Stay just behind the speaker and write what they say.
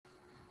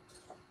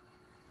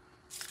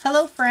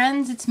Hello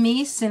friends, it's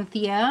me,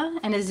 Cynthia,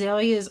 and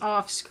Azalea is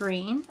off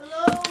screen.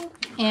 Hello.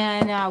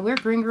 And we're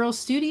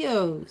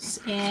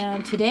Greengirlstudios.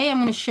 And today I'm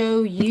going to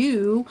show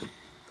you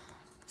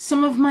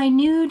some of my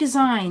new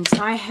designs.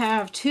 I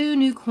have two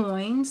new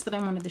coins that I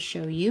wanted to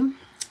show you.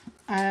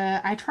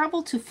 I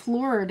traveled to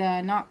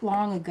Florida not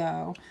long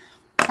ago,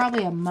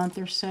 probably a month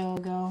or so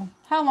ago.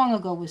 How long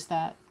ago was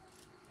that?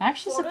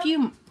 Actually, it's a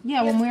few,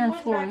 yeah, when we were in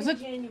Florida.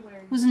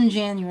 It was in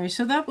January.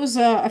 So that was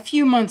a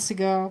few months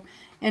ago.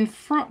 And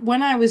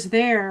when I was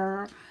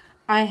there,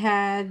 I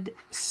had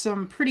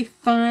some pretty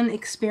fun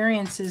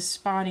experiences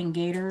spotting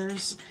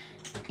gators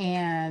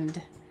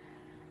and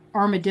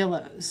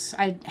armadillos.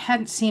 I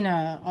hadn't seen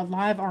a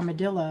live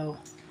armadillo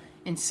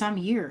in some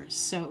years,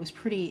 so it was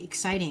pretty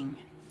exciting.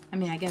 I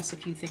mean, I guess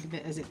if you think of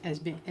it as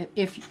being,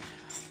 if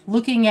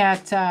looking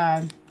at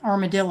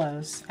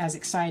armadillos as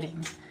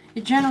exciting,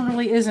 it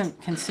generally isn't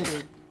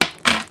considered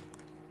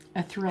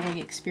a thrilling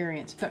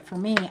experience. But for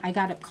me, I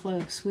got up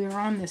close. We were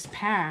on this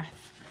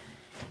path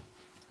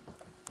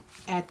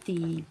at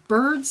the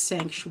bird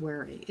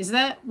sanctuary. Is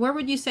that, where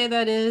would you say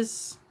that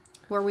is,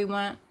 where we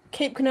went?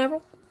 Cape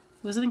Canaveral?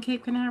 Was it in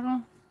Cape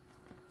Canaveral?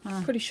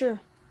 Pretty sure.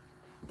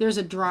 There's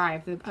a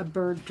drive, a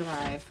bird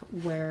drive,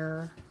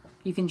 where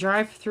you can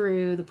drive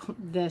through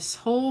this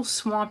whole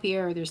swampy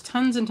area. There's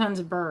tons and tons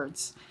of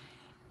birds.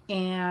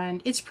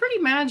 And it's pretty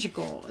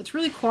magical. It's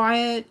really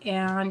quiet,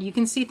 and you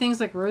can see things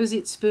like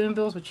roseate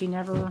spoonbills, which you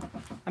never,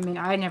 I mean,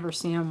 I never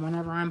see them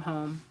whenever I'm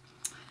home.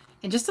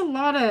 And just a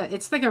lot of,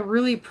 it's like a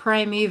really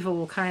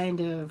primeval kind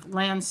of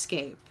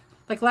landscape.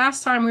 Like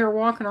last time we were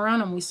walking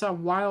around and we saw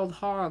wild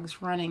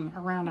hogs running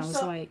around. I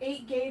was like,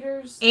 8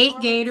 gators.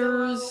 8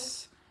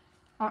 gators.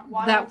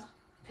 Wild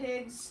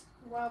pigs.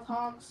 Wild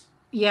hogs.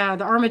 Yeah,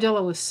 the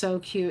armadillo was so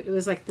cute. It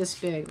was like this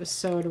big. It was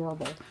so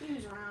adorable. He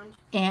was around.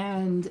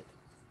 And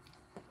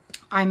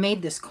I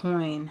made this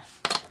coin.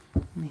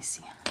 Let me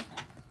see.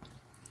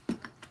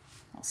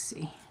 Let's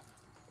see.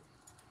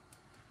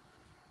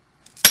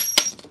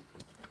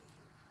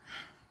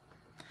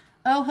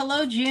 Oh,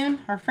 hello,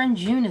 June. Our friend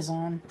June is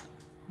on.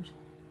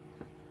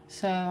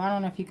 So I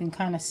don't know if you can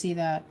kind of see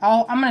that.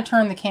 I'm going to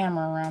turn the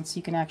camera around so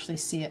you can actually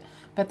see it.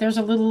 But there's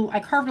a little,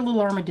 I carved a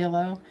little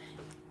armadillo.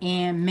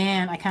 And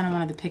man, I kind of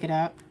wanted to pick it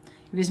up.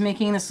 It was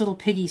making this little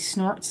piggy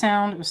snort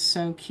sound. It was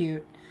so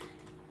cute.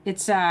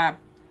 It's not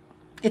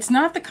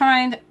the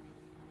kind,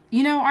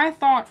 you know, I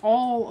thought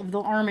all of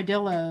the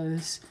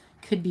armadillos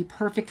could be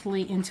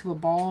perfectly into a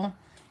ball.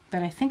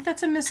 But I think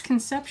that's a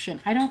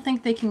misconception. I don't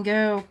think they can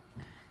go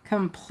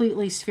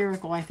completely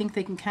spherical. I think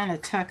they can kind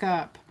of tuck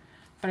up.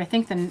 But I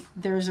think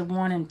there's a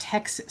one in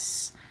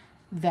Texas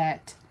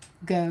that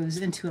goes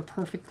into a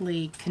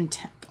perfectly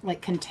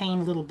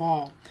contained little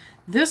ball.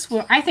 This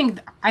will, I think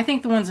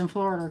the ones in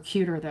Florida are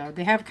cuter though.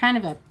 They have kind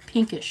of a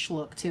pinkish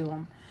look to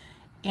them.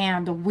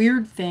 And the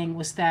weird thing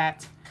was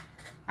that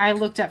I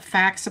looked up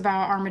facts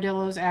about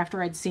armadillos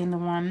after I'd seen the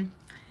one,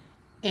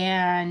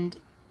 and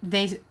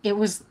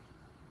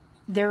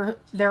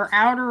their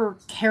outer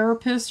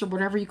carapace, or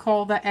whatever you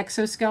call that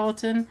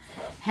exoskeleton,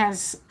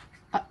 has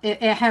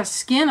it has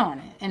skin on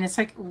it, and it's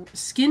like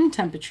skin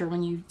temperature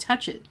when you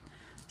touch it.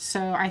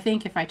 So I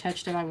think if I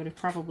touched it, I would have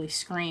probably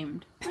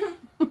screamed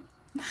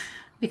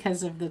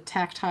because of the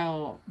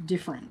tactile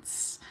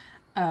difference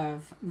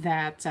of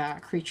that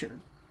creature.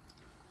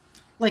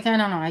 Like, I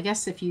don't know, I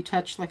guess if you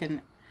touch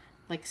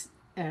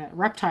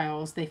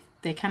reptiles,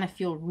 they kind of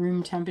feel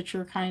room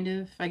temperature, kind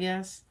of, I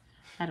guess.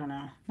 I don't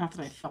know. Not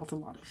that I felt a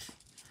lot of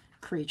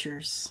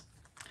creatures.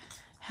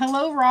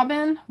 Hello,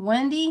 Robin,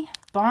 Wendy,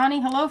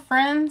 Bonnie. Hello,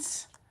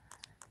 friends.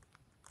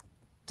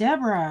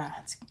 Deborah,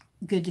 it's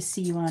good to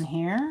see you on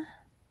here.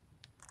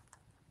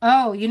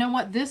 Oh, you know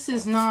what? This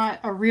is not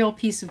a real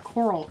piece of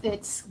coral.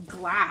 It's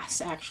glass,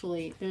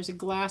 actually. There's a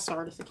glass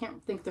artist. I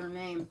can't think their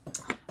name.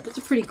 It's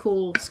a pretty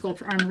cool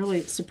sculpture. I'm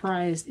really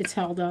surprised it's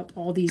held up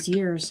all these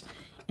years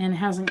and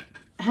hasn't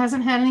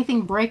had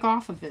anything break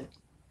off of it.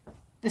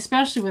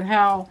 Especially with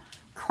how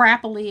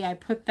crappily I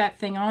put that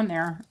thing on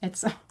there.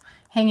 It's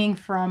hanging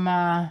from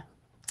a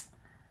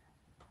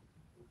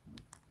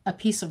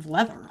piece of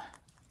leather.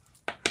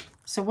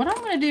 So what I'm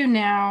going to do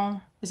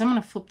now is I'm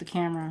going to flip the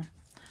camera.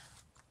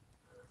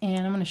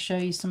 And I'm going to show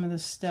you some of the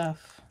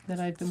stuff that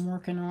I've been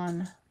working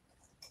on.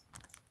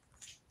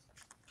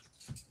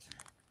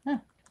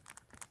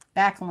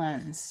 Back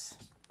lens.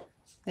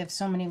 They have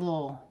so many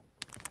little...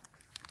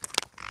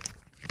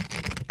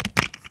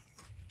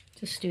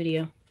 It's a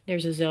studio.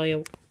 There's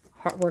Azalea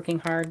working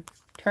hard.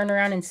 Turn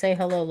around and say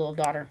hello, little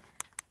daughter.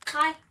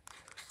 Hi.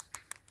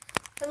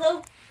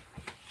 Hello.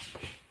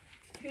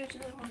 Here's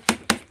another one.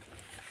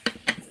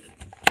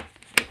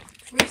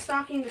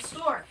 Restocking the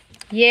store.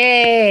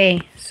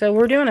 Yay! So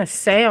we're doing a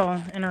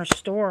sale in our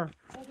store.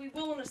 Well, we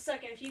will in a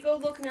second. If you go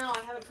look now,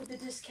 I haven't put the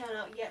discount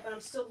out yet, but I'm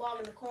still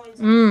logging the coins.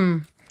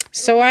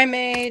 So I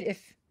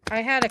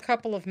had a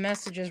couple of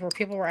messages where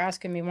people were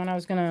asking me when I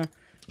was going to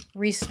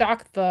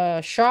restock the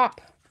shop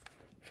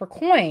for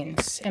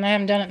coins, and I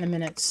haven't done it in a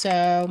minute.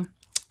 So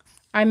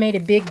I made a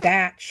big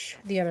batch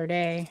the other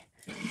day,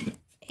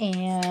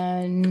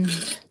 and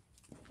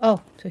Oh,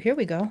 so here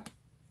we go.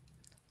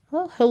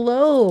 Oh,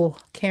 hello,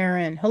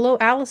 Karen. Hello,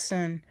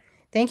 Allison.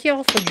 Thank you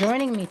all for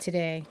joining me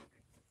today.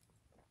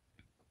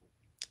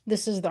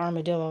 This is the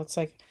armadillo. It's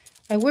like,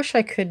 I wish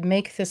I could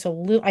make this a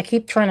little, I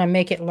keep trying to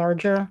make it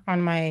larger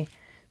on my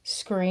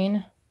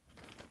screen,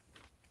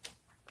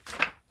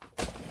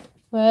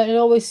 but it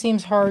always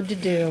seems hard to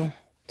do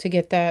to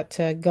get that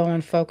to go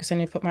in focus. I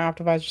need to put my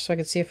optimizer so I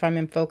can see if I'm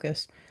in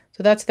focus.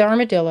 So that's the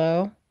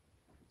armadillo.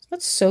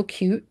 That's so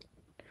cute.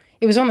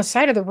 It was on the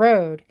side of the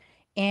road,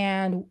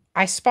 and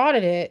I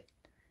spotted it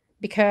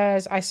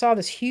because I saw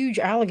this huge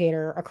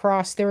alligator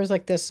across. There was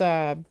like this,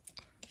 not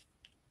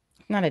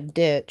a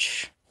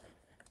ditch,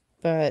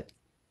 but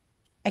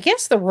I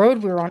guess the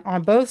road we were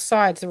on both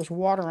sides, there was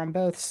water on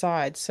both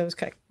sides. So it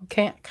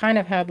was kind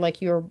of had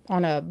like you were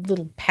on a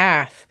little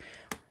path.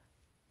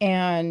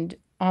 And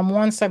on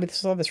one side, we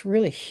saw this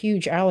really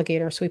huge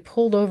alligator. So we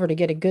pulled over to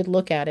get a good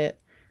look at it.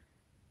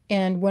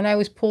 And when I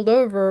was pulled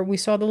over, we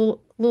saw the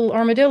little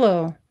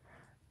armadillo.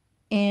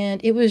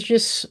 And it was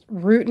just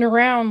rooting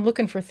around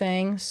looking for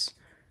things.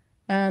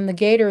 And the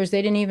gators,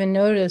 they didn't even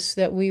notice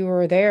that we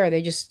were there.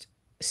 They just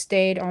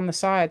stayed on the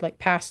side, like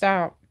passed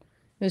out.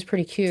 It was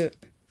pretty cute.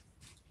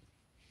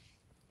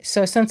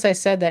 So since I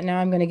said that, now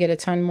I'm going to get a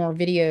ton more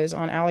videos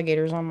on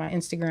alligators on my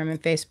Instagram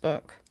and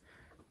Facebook,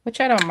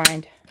 which I don't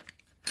mind.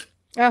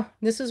 Oh,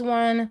 this is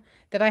one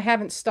that I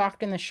haven't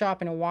stocked in the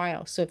shop in a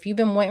while. So if you've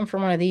been waiting for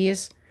one of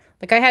these,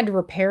 like I had to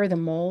repair the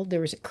mold. There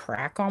was a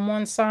crack on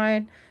one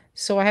side.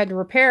 So I had to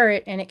repair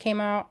it and it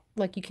came out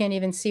like you can't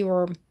even see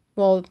where,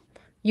 well,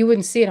 you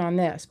wouldn't see it on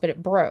this, but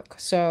it broke.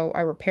 So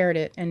I repaired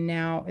it and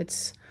now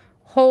it's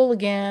whole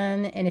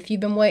again. And if you've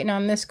been waiting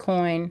on this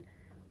coin,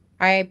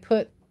 I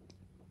put,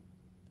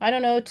 I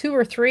don't know, 2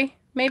 or 3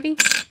 maybe.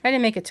 I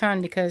didn't make a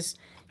ton because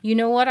you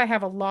know what? I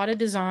have a lot of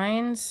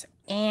designs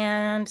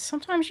and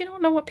sometimes you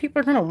don't know what people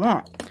are going to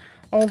want.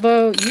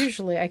 Although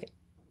usually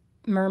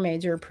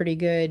mermaids are a pretty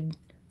good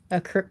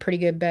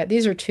bet.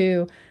 These are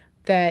 2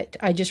 that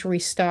I just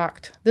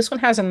restocked. This one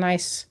has a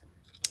nice,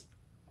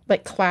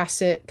 like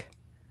classic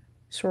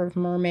sort of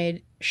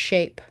mermaid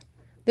shape.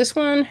 This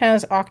one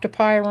has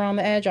octopi around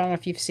the edge. I don't know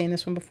if you've seen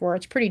this one before.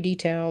 It's pretty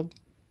detailed.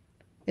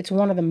 It's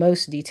one of the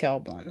most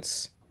detailed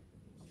ones.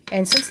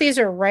 And since these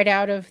are right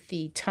out of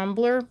the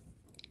tumbler,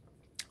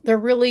 they're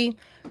really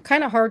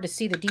kind of hard to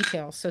see the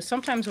details. So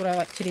sometimes what I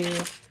like to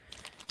do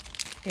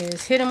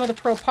is hit them with a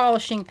pro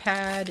polishing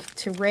pad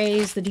to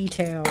raise the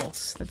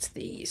details. That's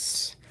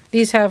these.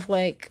 These have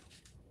like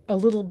a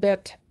little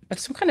bit of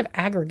some kind of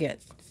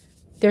aggregate.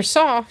 They're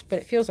soft, but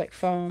it feels like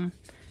foam.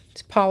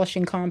 It's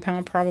polishing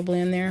compound probably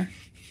in there.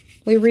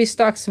 We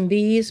restocked some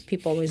bees.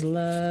 People always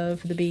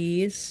love the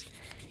bees.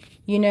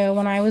 You know,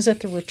 when I was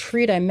at the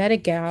retreat, I met a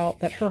gal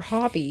that her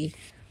hobby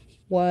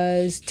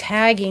was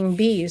tagging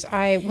bees.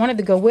 I wanted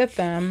to go with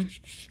them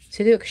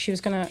to do it because she was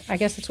going to, I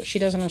guess that's what she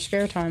does in her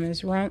spare time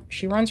is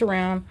she runs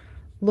around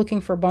looking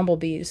for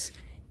bumblebees.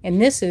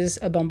 And this is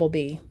a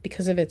bumblebee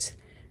because of its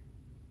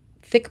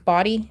thick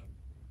body.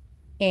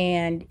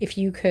 And if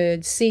you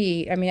could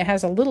see, I mean, it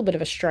has a little bit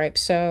of a stripe.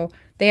 So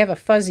they have a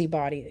fuzzy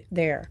body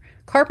there.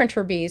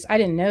 Carpenter bees, I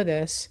didn't know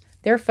this.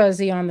 They're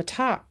fuzzy on the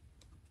top.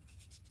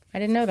 I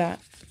didn't know that.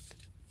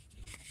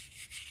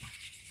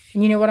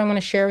 And you know what I'm going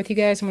to share with you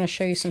guys? I'm going to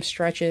show you some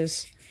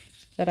stretches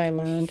that I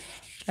learned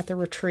at the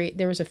retreat.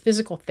 There was a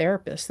physical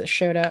therapist that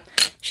showed up.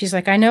 She's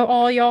like, I know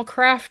all y'all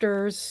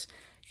crafters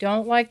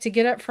don't like to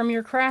get up from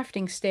your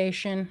crafting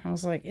station. I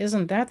was like,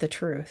 isn't that the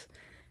truth?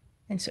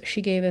 And so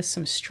she gave us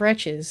some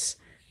stretches,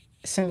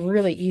 some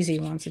really easy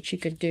ones that you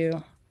could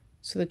do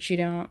so that you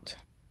don't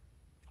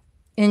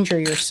injure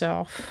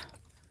yourself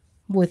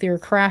with your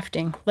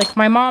crafting. Like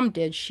my mom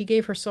did. She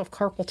gave herself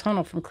carpal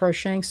tunnel from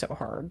crocheting so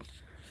hard.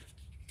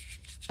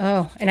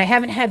 Oh, and I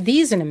haven't had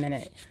these in a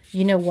minute.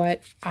 You know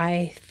what?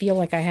 I feel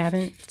like I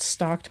haven't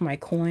stocked my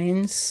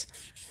coins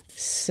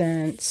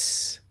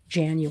since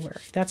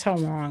January. That's how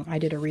long I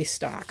did a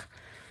restock.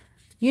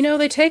 You know,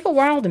 they take a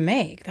while to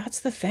make. That's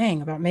the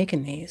thing about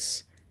making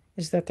these,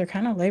 is that they're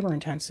kind of labor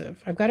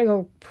intensive. I've got to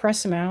go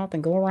press them out,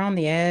 then go around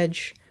the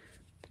edge.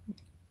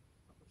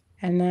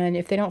 And then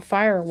if they don't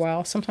fire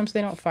well, sometimes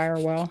they don't fire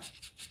well.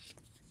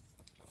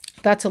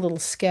 That's a little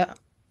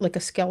like a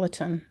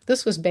skeleton.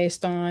 This was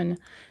based on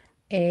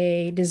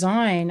a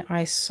design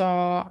I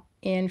saw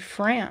in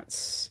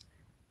France.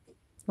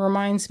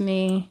 Reminds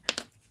me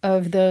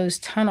of those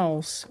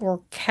tunnels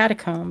or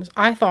catacombs.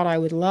 I thought I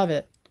would love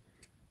it.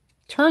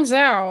 Turns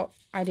out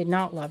I did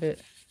not love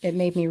it. It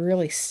made me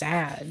really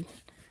sad.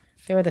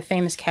 They were the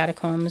famous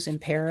catacombs in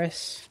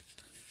Paris.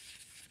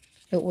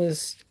 It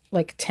was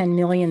like 10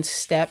 million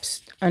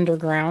steps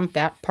underground.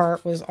 That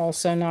part was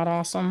also not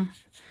awesome.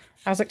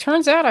 I was like,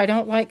 turns out I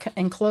don't like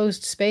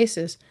enclosed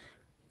spaces.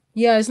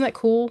 Yeah, isn't that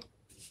cool?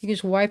 You can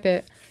just wipe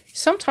it.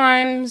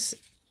 Sometimes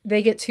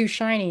they get too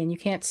shiny and you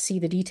can't see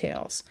the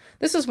details.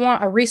 This is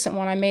a recent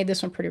one. I made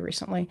this one pretty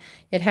recently.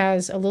 It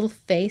has a little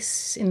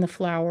face in the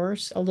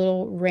flowers, a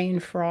little rain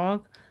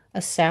frog,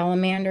 a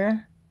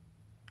salamander.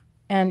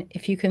 And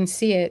if you can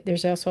see it,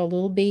 there's also a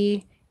little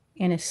bee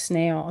and a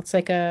snail. It's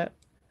like a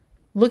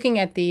looking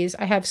at these,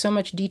 I have so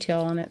much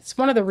detail on it. It's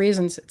one of the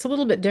reasons it's a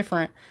little bit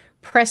different.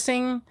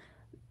 Pressing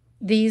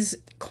these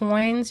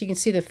coins, you can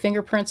see the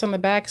fingerprints on the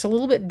back. It's a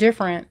little bit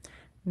different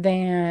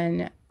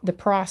than the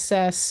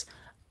process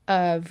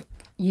of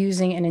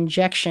using an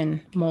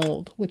injection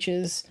mold, which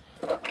is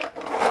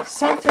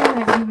something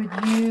that you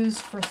would use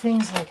for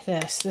things like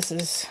this. This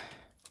is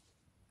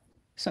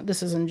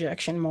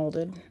injection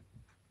molded.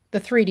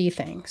 The 3D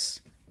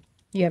things.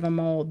 You have a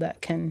mold that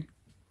can,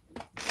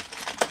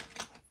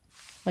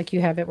 like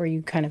you have it where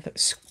you kind of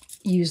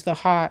use the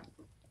hot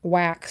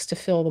wax to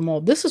fill the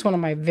mold. This is one of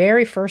my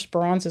very first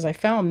bronzes. I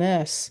found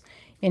this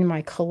in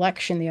my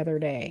collection the other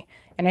day,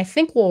 and I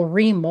think we'll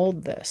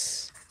remold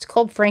this. It's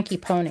called Frankie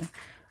Pony.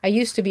 I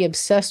used to be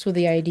obsessed with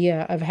the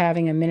idea of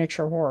having a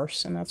miniature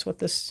horse, and that's what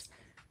this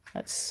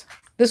was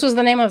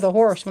the name of the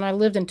horse when I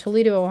lived in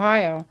Toledo,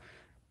 Ohio.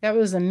 That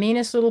was the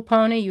meanest little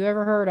pony you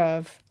ever heard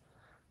of.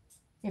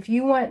 If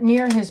you went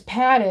near his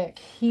paddock,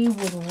 he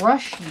would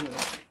rush you.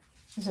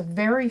 He's a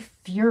very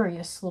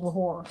furious little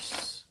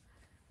horse.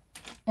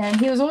 And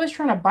he was always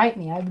trying to bite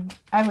me.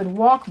 I would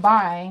walk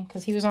by,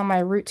 because he was on my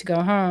route to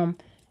go home,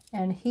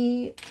 and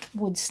he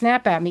would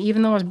snap at me,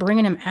 even though I was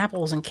bringing him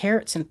apples and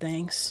carrots and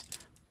things.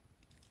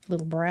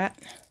 Little brat.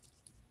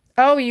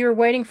 Oh, you're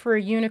waiting for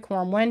a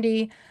unicorn.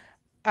 Wendy,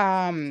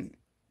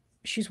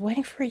 she's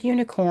waiting for a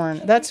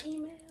unicorn.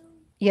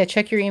 Yeah,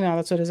 check your email.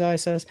 That's what Azalea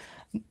says.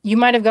 You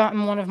might have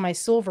gotten one of my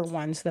silver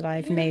ones that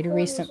I've made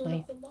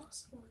recently.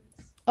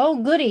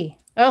 Oh, goody.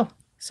 Oh,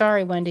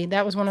 sorry, Wendy.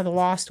 That was one of the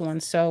lost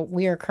ones. So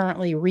we are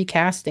currently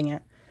recasting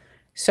it.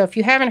 So if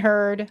you haven't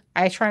heard,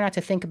 I try not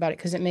to think about it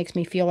because it makes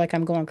me feel like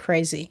I'm going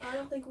crazy. I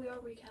don't think we are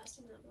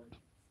recasting that one.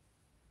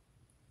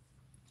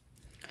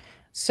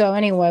 So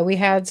anyway, we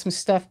had some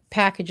stuff,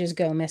 packages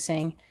go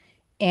missing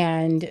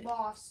and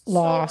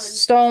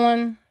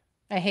stolen.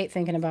 I hate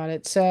thinking about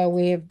it. So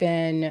we have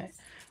been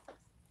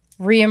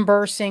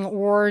reimbursing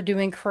or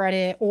doing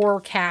credit or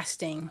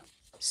casting.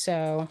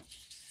 So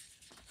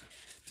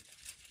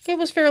it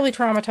was fairly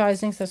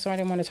traumatizing, so I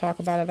didn't want to talk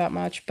about it that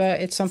much,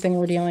 but it's something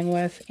we're dealing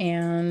with,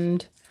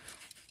 and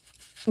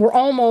we're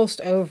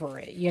almost over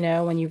it, you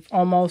know, when you've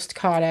almost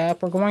caught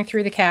up. We're going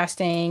through the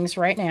castings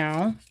right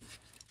now.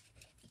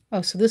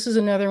 Oh, so this is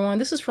another one.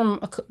 This is from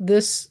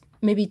this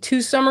maybe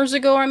 2 summers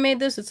ago I made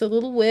this. It's a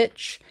little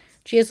witch.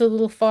 She has a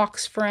little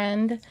fox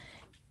friend,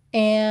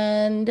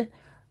 and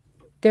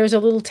there's a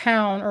little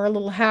town or a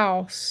little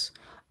house.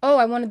 Oh,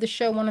 I wanted to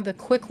show one of the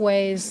quick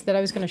ways that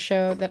I was going to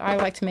show that I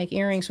like to make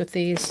earrings with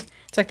these.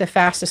 It's like the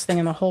fastest thing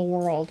in the whole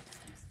world.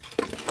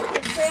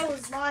 The sale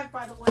is live,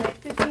 by the way.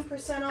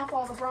 15% off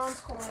all the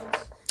bronze coins.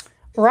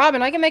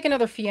 Robin, I can make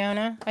another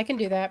Fiona. I can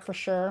do that for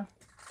sure.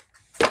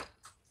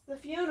 The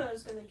Fiona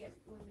is going to get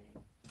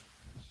remade.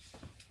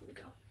 Here we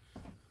go.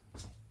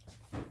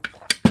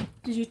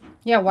 Did you?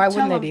 Yeah, why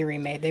wouldn't they be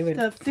remade? They would.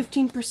 The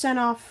 15%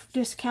 off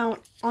discount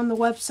on the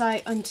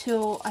website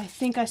until I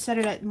think I set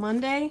it at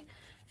Monday.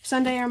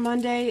 Sunday or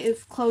Monday,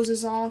 it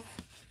closes off.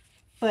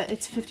 But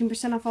it's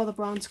 15% off all the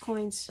bronze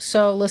coins.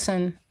 So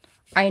listen,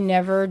 I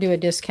never do a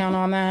discount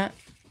on that,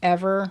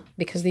 ever,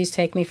 because these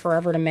take me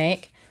forever to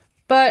make.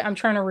 But I'm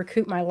trying to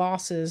recoup my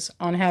losses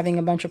on having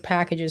a bunch of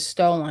packages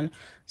stolen.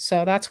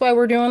 So that's why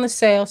we're doing the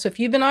sale. So if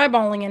you've been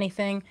eyeballing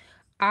anything,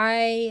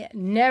 I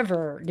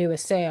never do a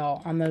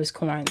sale on those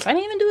coins. I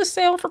didn't even do a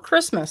sale for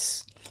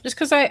Christmas. Just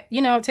because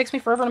it takes me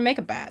forever to make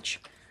a batch.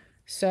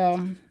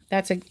 So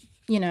that's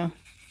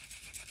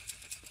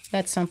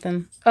that's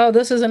something. Oh,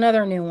 this is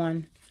another new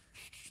one.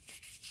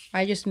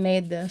 I just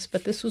made this,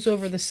 but this was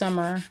over the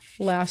summer.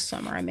 Last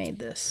summer I made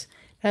this.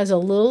 It has a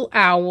little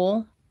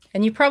owl.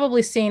 And you've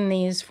probably seen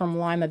these from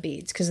Lima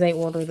Beads because they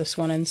order this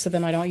one. And so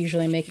then I don't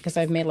usually make it because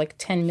I've made like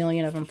 10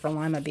 million of them for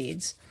Lima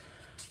Beads.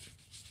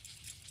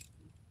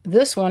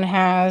 This one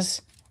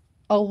has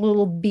a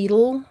little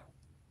beetle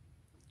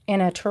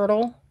and a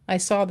turtle. I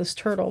saw this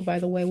turtle, by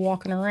the way,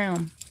 walking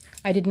around.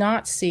 I did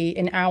not see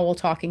an owl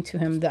talking to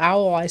him. The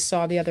owl I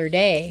saw the other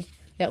day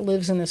that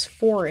lives in this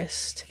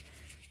forest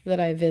that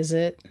I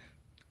visit,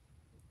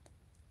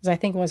 I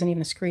think it wasn't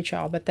even a screech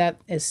owl, but that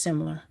is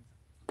similar.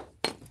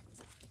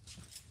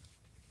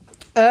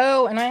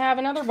 Oh, and I have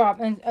another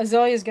Bob. And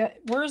Azalea's got.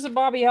 Where's the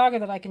Baba Yaga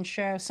that I can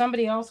show?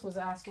 Somebody else was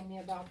asking me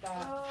about that.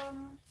 I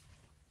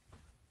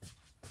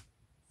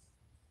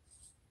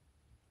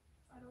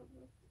don't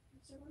know.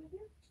 Is there one in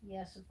here?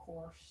 Yes, of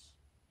course.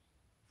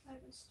 I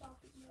haven't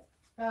stopped it yet.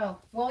 Oh,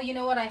 well, you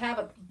know what? I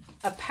have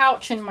a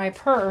pouch in my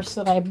purse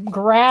that I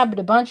grabbed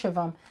a bunch of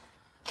them.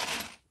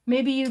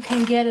 Maybe you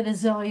can get it,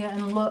 Azalea,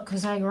 and look,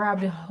 because I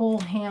grabbed a whole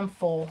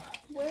handful.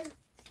 Where?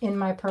 In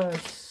my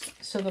purse,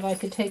 so that I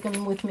could take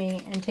them with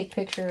me and take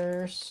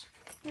pictures.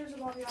 Here's a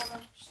Baba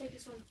Yaga. Just take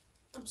this one.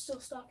 I'm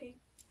still stocking.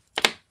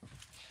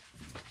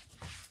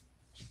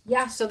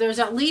 Yeah, so there's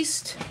at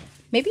least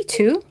maybe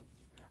 2.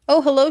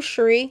 Oh, hello,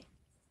 Cherie.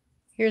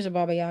 Here's a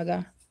Baba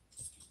Yaga.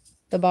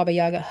 The Baba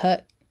Yaga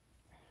hut.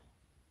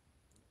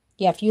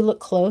 Yeah, if you look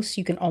close,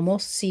 you can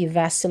almost see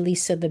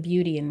Vasilisa the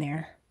Beauty in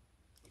there.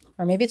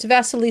 Or maybe it's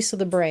Vasilisa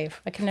the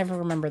Brave. I can never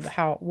remember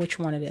which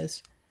one it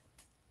is.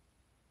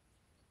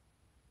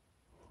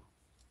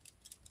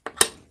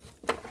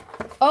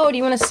 Oh, do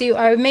you want to see?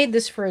 I made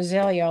this for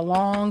Azalea a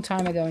long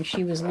time ago when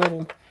she was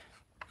little.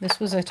 This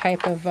was a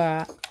type of,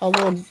 a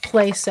little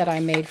play set I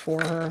made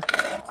for her.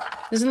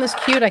 Isn't this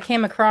cute? I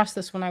came across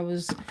this when I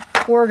was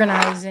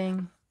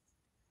organizing.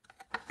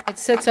 It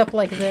sits up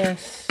like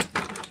this.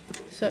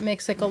 So it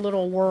makes like a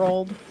little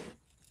world.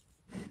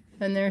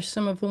 And there's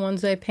some of the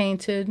ones I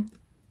painted.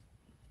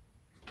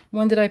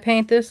 When did I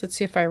paint this? Let's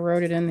see if I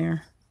wrote it in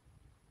there.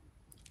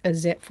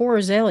 For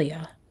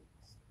Azalea.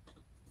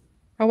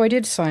 Oh, I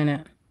did sign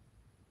it.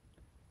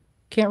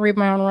 Can't read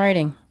my own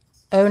writing.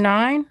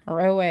 09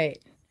 or 08?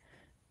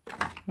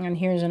 And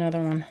here's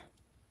another one.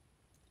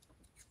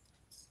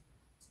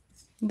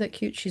 Isn't that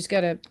cute? She's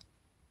got,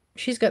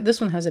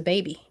 this one has a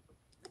baby.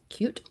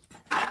 Cute.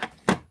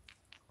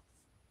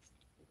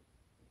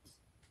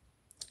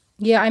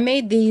 Yeah, I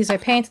made these. I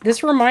painted.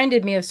 This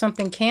reminded me of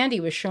something Candy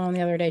was showing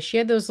the other day. She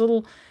had those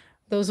little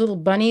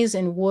bunnies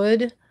in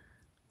wood,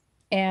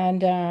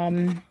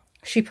 and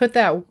she put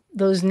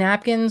those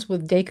napkins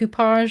with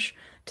decoupage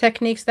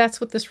techniques. That's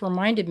what this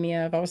reminded me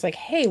of. I was like,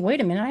 hey,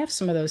 wait a minute, I have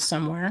some of those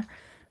somewhere.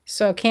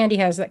 So Candy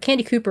has that.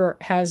 Candy Cooper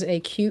has a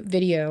cute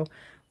video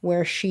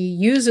where she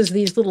uses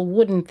these little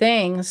wooden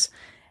things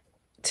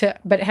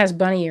but it has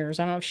bunny ears.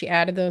 I don't know if she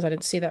added those. I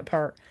didn't see that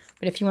part.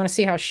 But if you want to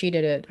see how she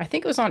did it, I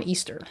think it was on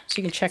Easter, so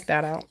you can check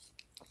that out.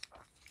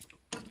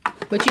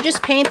 But you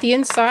just paint the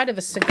inside of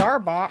a cigar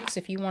box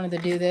if you wanted to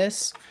do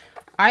this.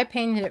 I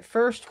painted it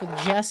first with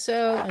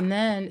gesso, and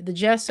then the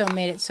gesso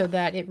made it so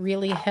that it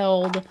really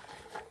held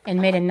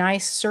and made a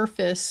nice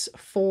surface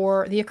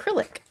for the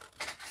acrylic.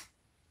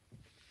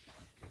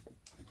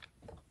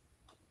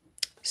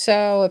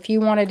 So if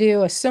you want to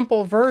do a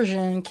simple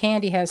version,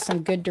 Candy has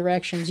some good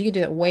directions. You can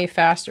do it way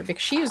faster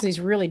because she uses these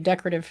really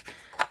decorative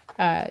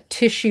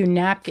tissue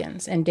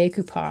napkins and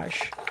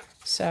decoupage.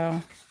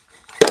 So,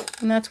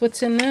 and that's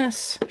what's in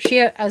this.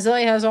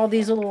 Azalea has all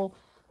these little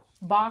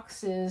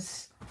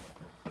boxes.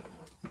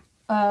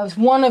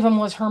 One of them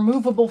was her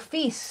movable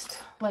feast,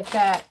 like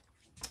that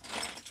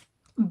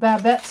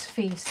Babette's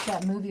Feast,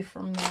 that movie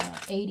from the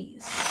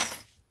 80s.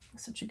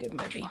 Such a good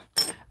movie.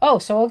 Oh,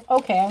 so,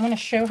 okay, I want to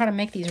show how to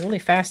make these really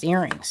fast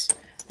earrings.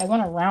 I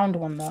want a round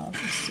one, though.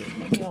 Let's see,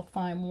 maybe I'll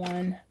find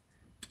one.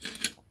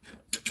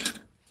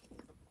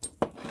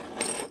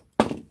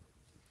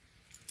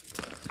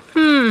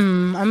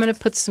 I'm going to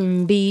put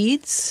some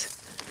beads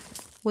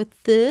with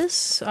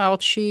this. I'll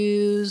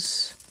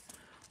choose,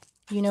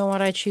 you know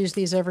what, I choose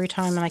these every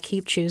time, and I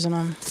keep choosing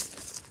them.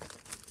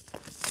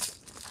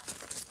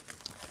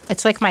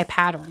 It's like my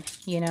pattern,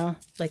 you know?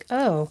 Like,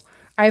 oh,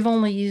 I've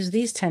only used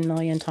these 10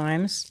 million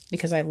times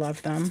because I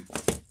love them.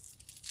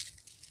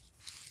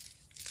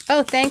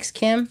 Oh, thanks,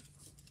 Kim.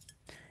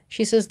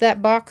 She says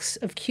that box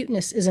of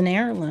cuteness is an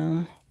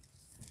heirloom.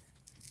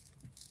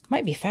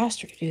 Might be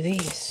faster to do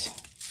these.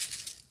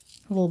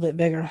 A little bit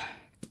bigger.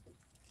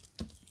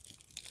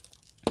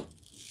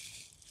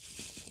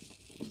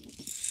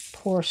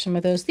 Pour some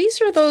of those. These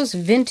are those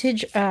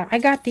vintage, I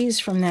got these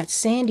from that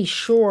Sandy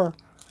Shore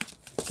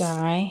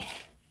guy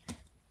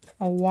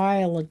a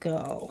while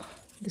ago.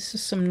 This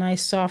is some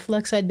nice soft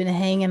luxe. I'd been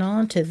hanging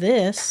on to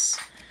this.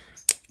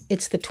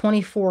 It's the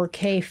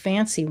 24K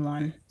fancy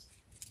one.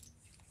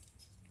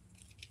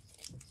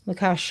 Look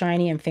how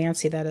shiny and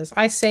fancy that is.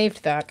 I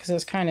saved that because it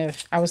was kind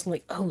of, I was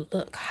like, oh,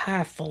 look,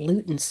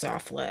 highfalutin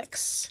soft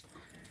luxe.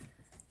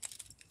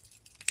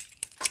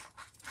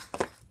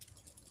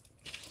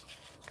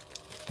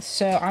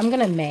 So I'm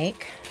going to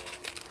make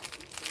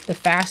the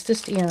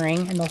fastest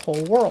earring in the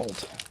whole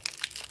world.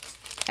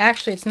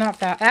 Actually, it's not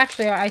fast.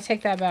 Actually, I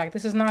take that back.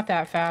 This is not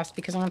that fast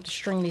because I don't have to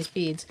string these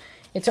beads.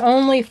 It's a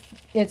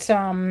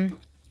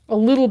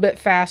little bit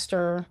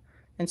faster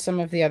than some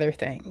of the other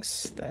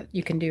things that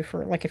you can do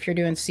for, like if you're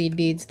doing seed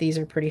beads, these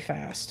are pretty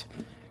fast.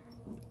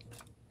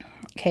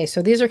 Okay,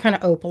 so these are kind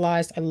of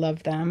opalized. I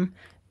love them.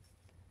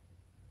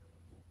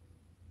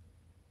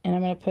 And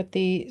I'm going to put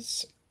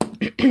these...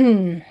 I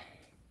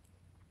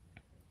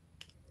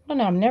don't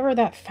know, I'm never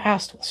that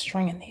fast with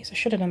stringing these. I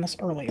should have done this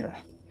earlier.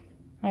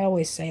 I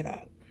always say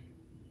that.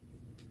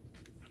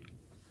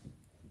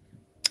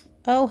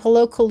 Oh,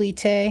 hello,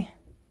 Colite.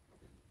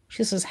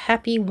 She says,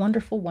 happy,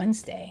 wonderful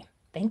Wednesday.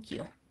 Thank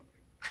you.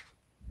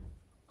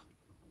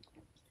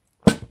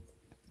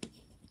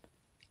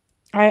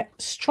 I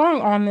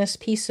strung on this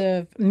piece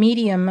of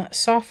medium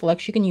soft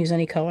luxe. You can use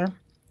any color.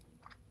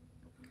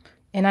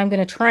 And I'm going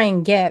to try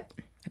and I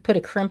put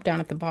a crimp down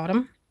at the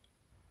bottom.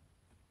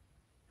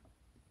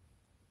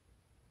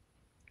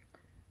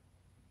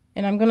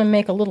 And I'm going to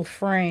make a little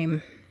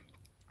frame.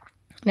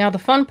 Now, the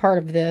fun part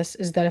of this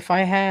is that if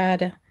I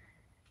had,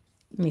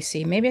 let me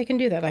see, maybe I can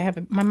do that. I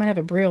might have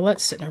a briolette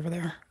sitting over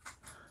there.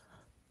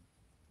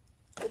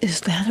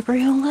 Is that a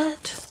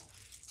briolette?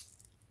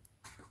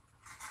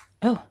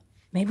 Oh,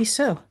 maybe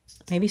so.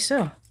 Maybe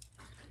so.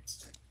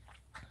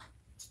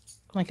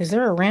 Like, is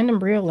there a random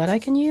briolette I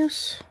can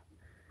use?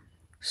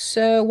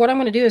 So what I'm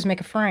going to do is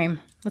make a frame.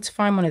 Let's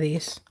find one of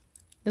these.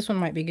 This one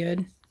might be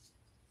good.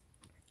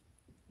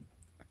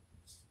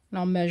 And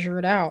I'll measure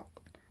it out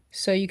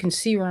so you can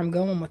see where I'm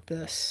going with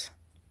this.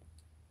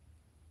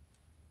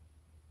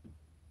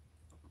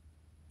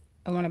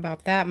 I want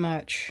about that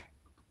much.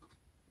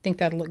 I think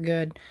that'll look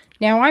good.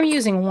 Now I'm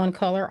using one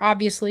color.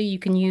 Obviously, you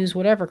can use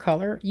whatever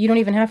color. You don't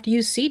even have to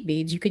use seed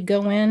beads. You could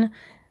go in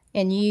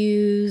and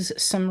use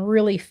some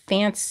really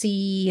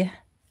fancy...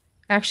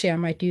 Actually, I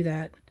might do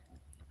that.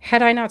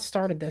 Had I not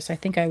started this, I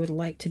think I would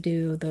like to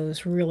do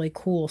those really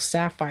cool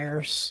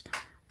sapphires.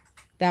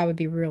 That would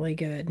be really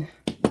good.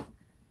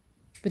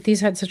 But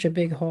these had such a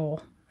big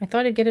hole. I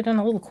thought I'd get it done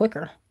a little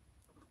quicker.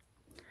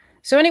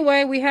 So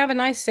anyway, we have a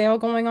nice sale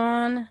going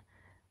on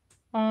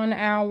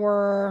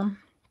our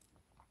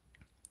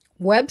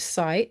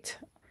website.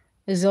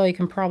 Azalea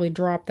can probably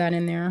drop that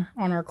in there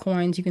on our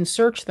coins. You can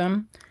search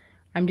them.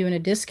 I'm doing a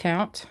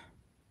discount,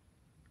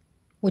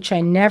 which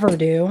I never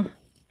do.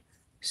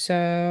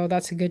 So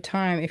that's a good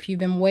time. If you've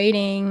been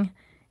waiting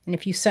and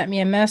if you sent me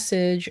a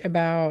message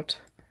about,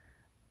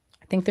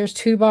 I think there's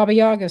 2 Baba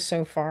Yagas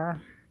so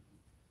far.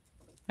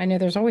 I know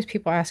there's always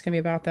people asking me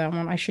about that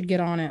one. I should get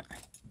on it.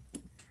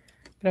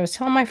 But I was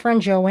telling my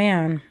friend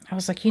Joanne, I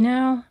was like, you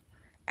know,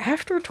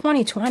 after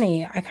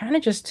 2020, I kind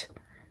of just,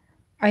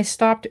 I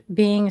stopped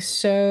being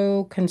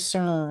so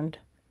concerned.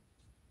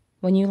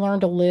 When you learn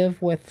to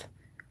live with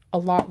a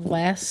lot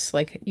less,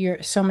 like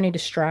you're so many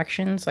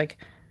distractions, like,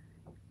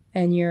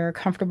 and you're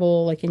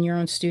comfortable like in your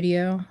own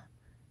studio,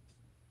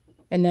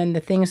 and then the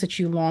things that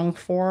you long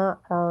for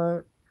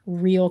are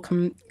real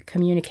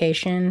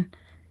communication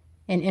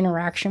and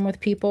interaction with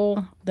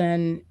people,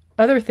 then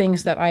other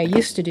things that I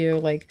used to do,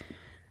 like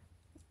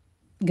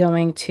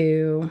going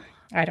to,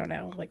 I don't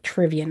know, like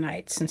trivia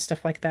nights and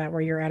stuff like that,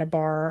 where you're at a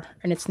bar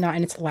and it's not,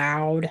 and it's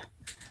loud.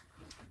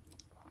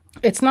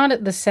 It's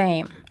not the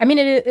same. I mean,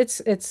 it's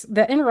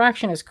the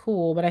interaction is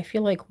cool, but I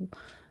feel like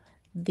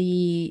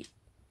the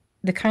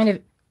the kind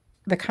of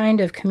the kind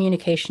of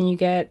communication you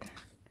get,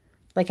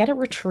 like at a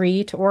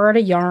retreat or at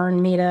a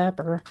yarn meetup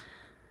or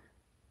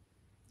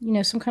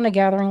some kind of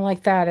gathering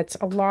like that, it's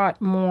a lot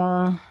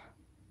more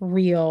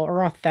real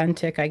or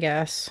authentic, I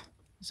guess.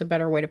 Is a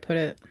better way to put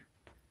it.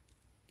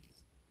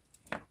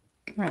 All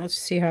right, let's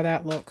see how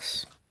that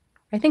looks.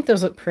 I think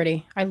those look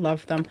pretty. I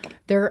love them.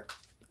 They're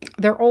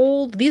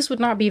old. These would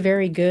not be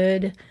very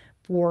good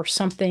for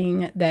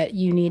something that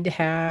you need to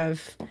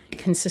have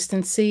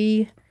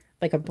consistency,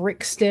 like a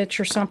brick stitch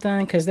or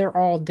something, because they're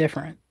all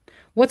different.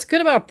 What's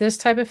good about this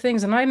type of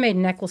things, and I've made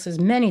necklaces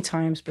many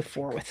times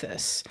before with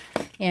this,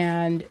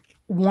 and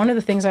one of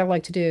the things I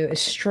like to do is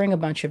string a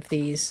bunch of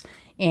these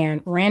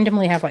and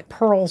randomly have like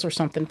pearls or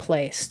something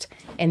placed,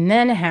 and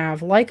then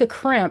have like a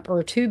crimp or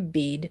a tube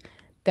bead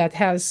that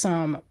has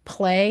some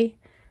play.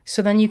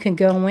 So then you can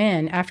go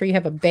in after you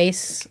have a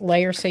base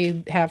layer. Say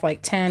you have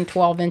like 10,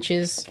 12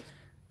 inches.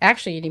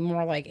 Actually, you need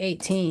more like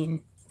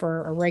 18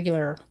 for a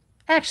regular.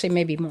 Actually,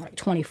 maybe more like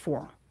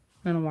 24.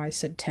 I don't know why I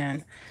said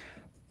 10.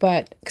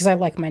 But because I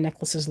like my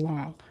necklaces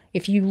long.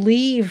 If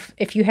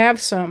you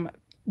have some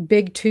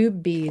big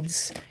tube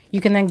beads,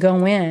 you can then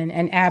go in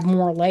and add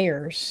more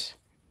layers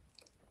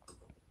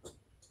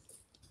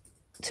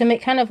to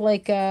make kind of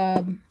like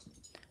a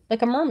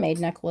mermaid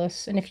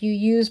necklace. And if you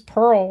use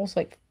pearls,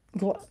 like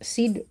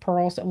seed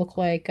pearls that look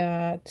like,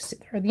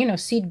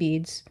 seed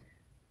beads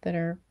that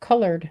are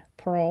colored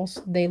pearls,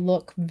 they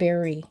look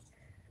very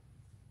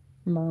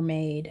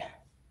mermaid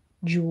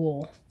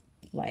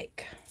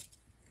jewel-like.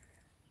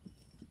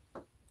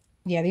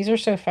 Yeah, these are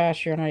so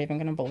fast, you're not even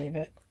going to believe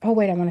it. Oh,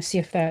 wait, I want to see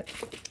if okay,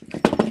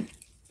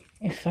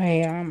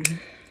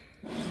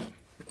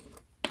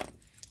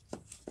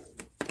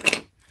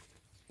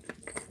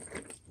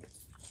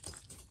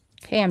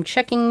 I'm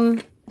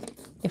checking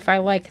if I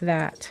like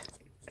that.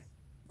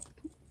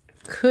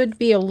 Could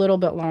be a little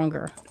bit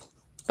longer,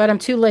 but I'm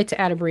too late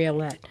to add a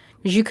briolette.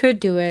 Because you could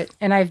do it,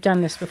 and I've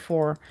done this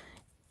before,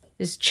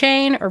 is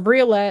chain or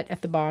briolette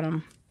at the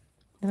bottom.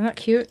 Isn't that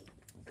cute?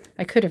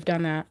 I could have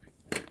done that,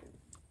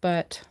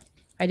 but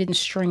I didn't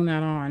string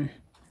that on.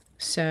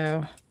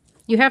 So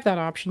you have that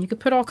option. You could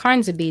put all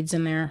kinds of beads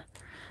in there.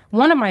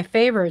 One of my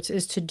favorites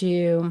is to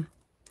do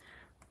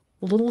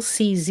little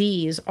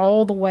CZs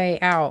all the way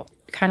out,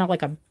 kind of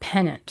like a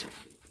pennant.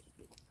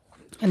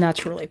 And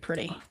that's really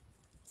pretty.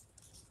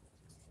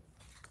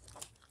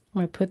 I'm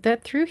going to put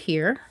that through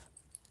here.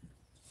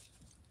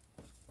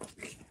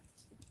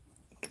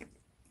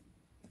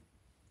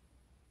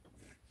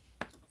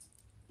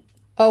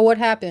 Oh, what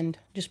happened?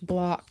 Just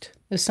blocked.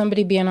 Is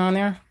somebody being on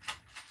there?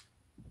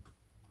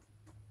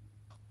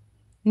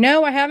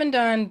 No, I haven't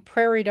done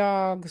prairie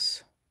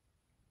dogs.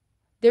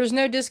 There's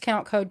no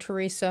discount code,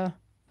 Teresa.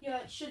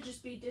 Yeah, it should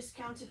just be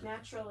discounted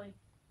naturally.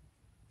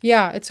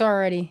 Yeah, it's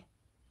already.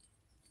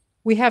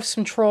 We have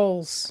some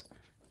trolls.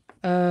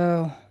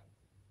 Oh.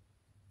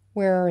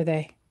 Where are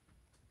they?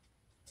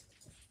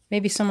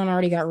 Maybe someone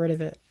already got rid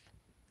of it.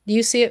 Do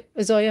you see it,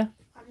 Azalea?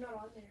 I'm not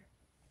on there.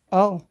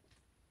 Oh.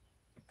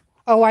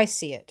 Oh, I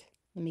see it.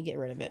 Let me get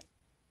rid of it.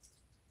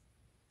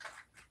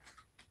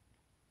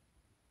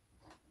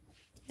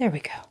 There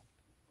we go.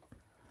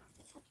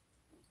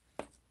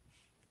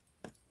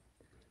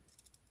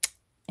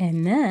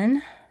 And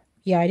then,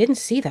 yeah, I didn't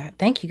see that.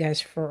 Thank you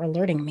guys for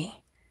alerting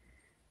me.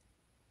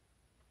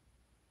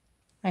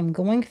 I'm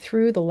going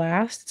through the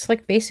last. It's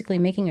like basically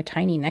making a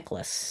tiny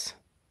necklace.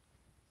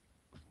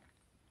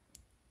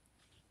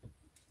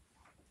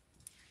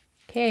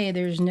 Okay,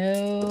 there's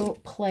no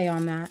play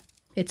on that.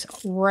 It's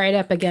right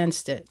up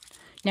against it.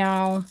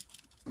 Now,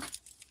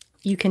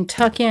 you can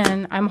tuck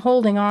in. I'm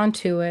holding on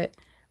to it,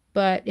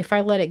 but if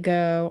I let it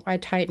go, I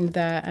tightened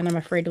that, and I'm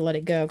afraid to let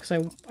it go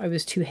because I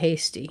was too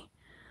hasty.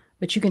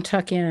 But you can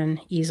tuck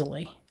in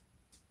easily.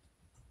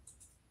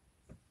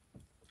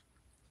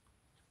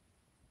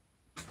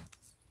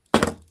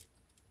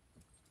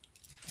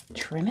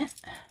 Trim it.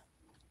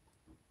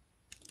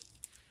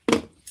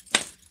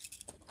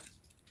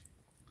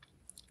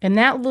 And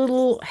that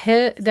little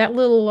head, that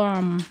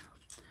little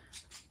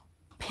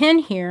pin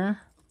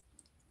here,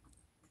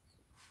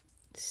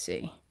 let's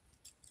see.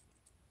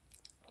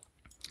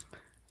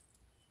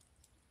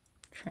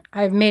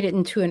 I've made it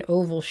into an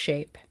oval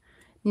shape.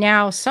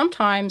 Now,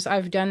 sometimes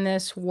I've done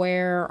this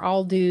where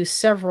I'll do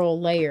several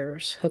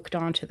layers hooked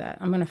onto that.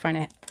 I'm going to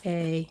find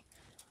a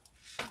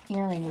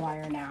earring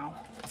wire now.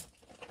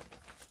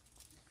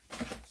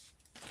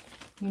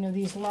 You know,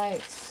 these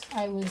lights,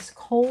 I was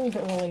cold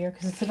earlier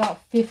because it's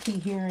about 50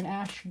 here in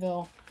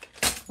Asheville,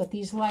 but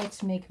these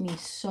lights make me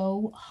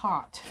so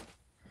hot.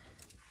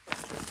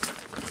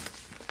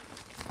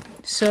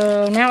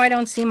 So now I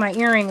don't see my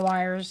earring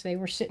wires. They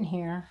were sitting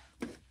here,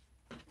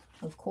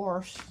 of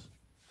course.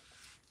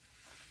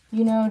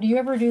 You know, do you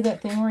ever do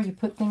that thing where you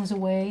put things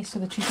away so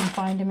that you can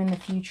find them in the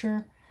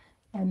future?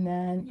 And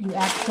then you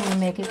actually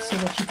make it so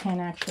that you can't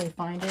actually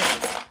find it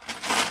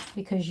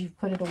because you've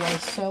put it away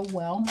so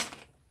well.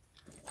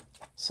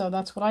 So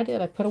that's what I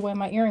did. I put away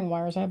my earring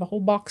wires. I have a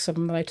whole box of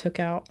them that I took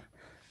out.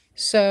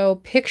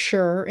 So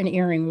picture an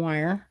earring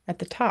wire at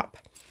the top.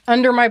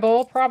 Under my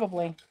bowl?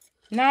 Probably.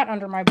 Not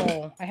under my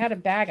bowl. I had a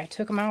bag. I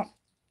took them out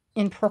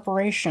in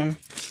preparation.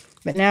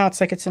 But now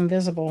it's like it's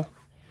invisible.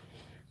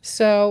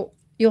 So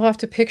you'll have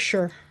to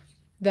picture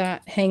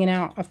that hanging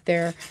out up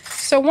there.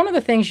 So one of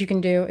the things you can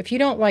do, if you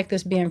don't like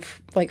this being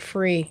like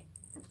free,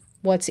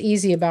 what's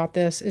easy about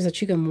this is that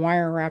you can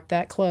wire wrap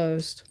that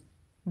closed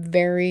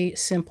very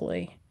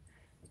simply.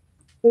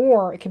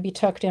 Or it can be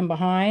tucked in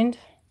behind,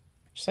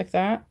 just like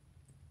that.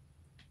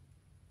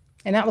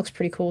 And that looks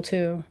pretty cool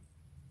too.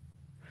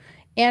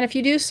 And if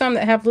you do some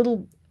that have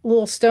little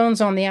stones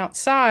on the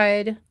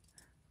outside,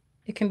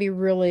 it can be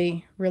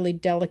really, really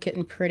delicate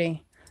and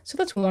pretty. So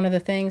that's one of the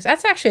things.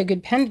 That's actually a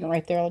good pendant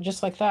right there,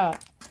 just like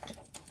that.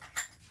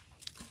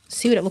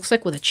 See what it looks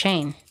like with a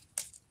chain.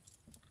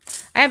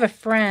 I have a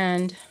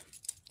friend,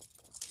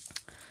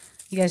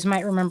 you guys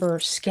might remember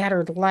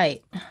Scattered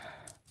Light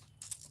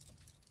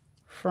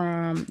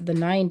from the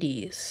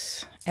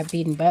 90s at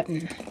Bead and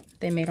Button.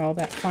 They made all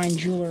that fine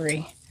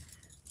jewelry.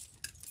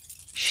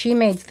 She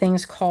made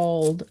things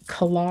called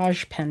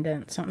collage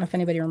pendants. I don't know if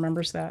anybody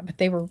remembers that, but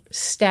they were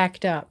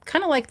stacked up.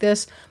 Kind of like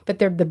this, but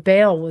the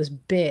bail was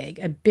big.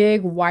 A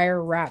big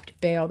wire-wrapped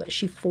bail that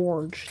she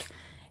forged.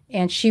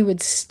 And she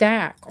would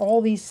stack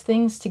all these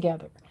things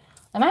together.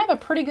 And I have a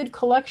pretty good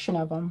collection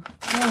of them.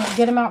 I'm going to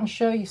get them out and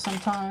show you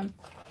sometime.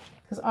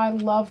 Because I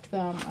loved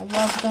them. I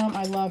loved them.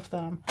 I loved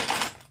them.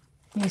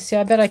 You see,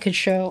 I bet I could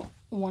show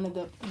one of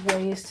the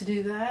ways to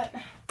do that.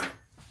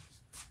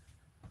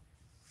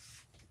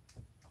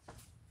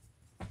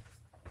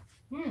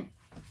 I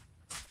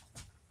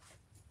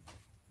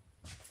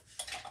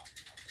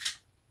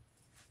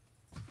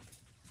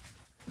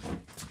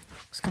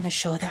was going to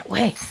show that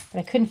way, but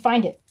I couldn't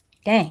find it.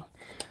 Dang.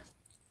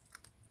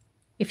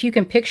 If you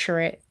can picture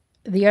it,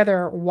 the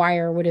other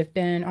wire would have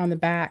been on the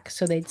back,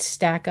 so they'd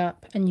stack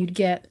up, and you'd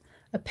get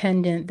a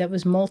pendant that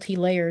was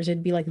multi-layers.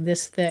 It'd be like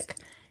this thick,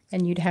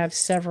 and you'd have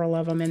several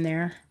of them in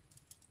there,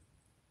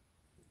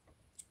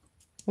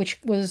 which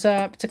was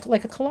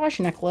like a collage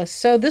necklace.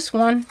 So this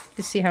one,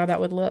 to see how that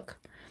would look.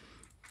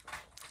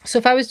 So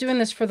if I was doing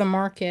this for the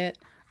market,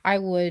 I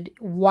would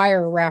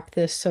wire wrap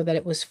this so that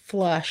it was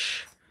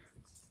flush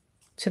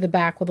to the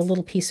back with a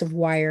little piece of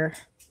wire,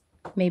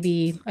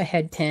 maybe a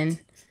head pin,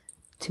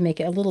 to make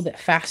it a little bit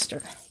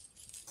faster.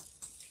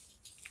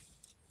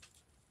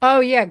 Oh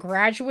yeah,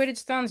 graduated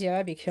stones? Yeah,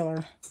 that'd be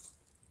killer.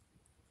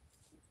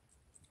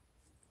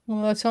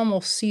 Well, it's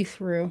almost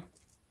see-through.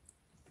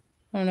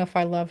 I don't know if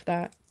I love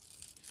that.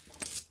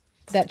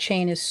 That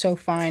chain is so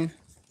fine.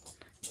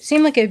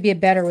 Seemed like it would be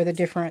better with a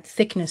different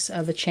thickness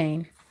of a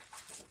chain.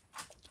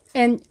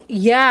 And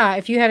yeah,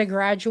 if you had a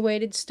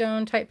graduated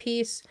stone type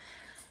piece,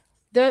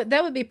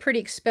 that would be pretty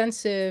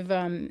expensive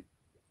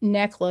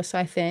necklace,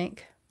 I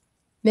think.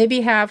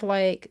 Maybe have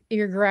like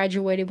your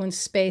graduated ones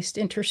spaced,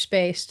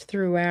 interspaced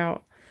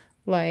throughout.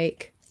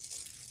 Like,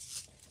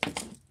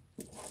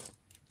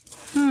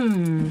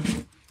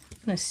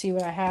 let's see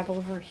what I have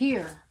over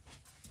here.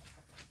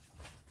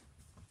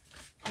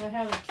 Do I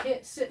have a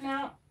kit sitting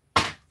out?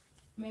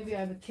 Maybe I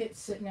have a kit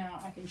sitting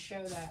out. I can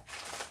show that.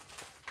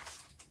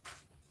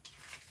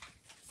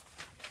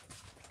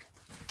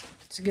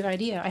 It's a good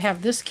idea. I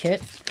have this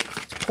kit.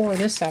 Let's pour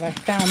this out. I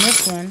found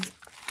this one.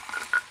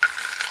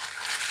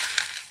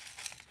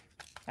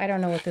 I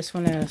don't know what this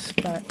one is,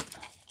 but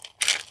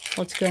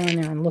Let's go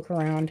in there and look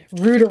around.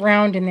 Root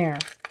around in there.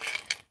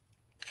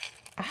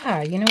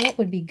 Ah, you know what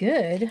would be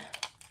good?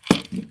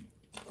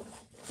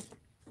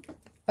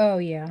 Oh,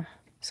 yeah.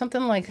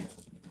 Something like...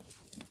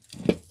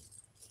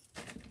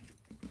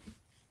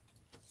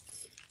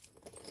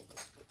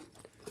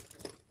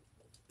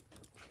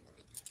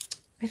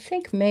 I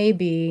think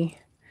maybe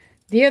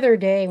the other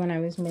day when I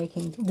was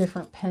making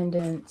different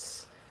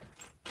pendants,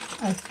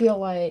 I feel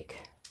like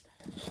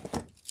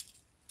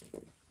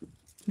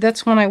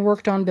that's one I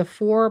worked on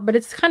before, but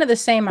it's kind of the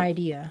same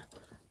idea,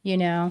 you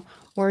know,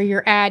 where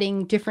you're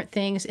adding different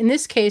things. In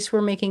this case,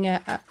 we're making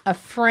a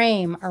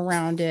frame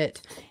around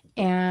it.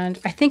 And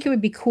I think it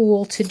would be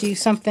cool to do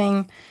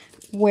something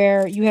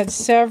where you had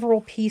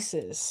several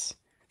pieces.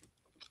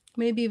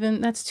 Maybe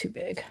even, that's too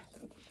big.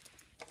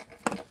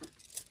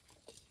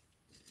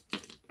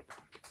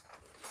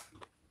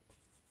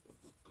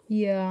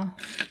 Yeah.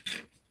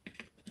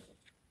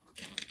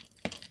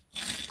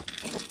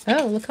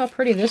 Oh, look how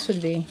pretty this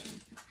would be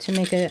to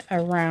make it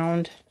a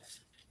round.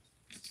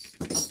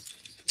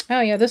 Oh,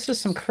 yeah, this is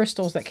some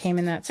crystals that came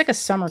in that. It's like a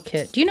summer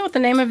kit. Do you know what the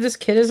name of this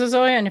kit is,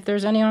 Azoya? And if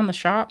there's any on the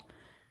shop?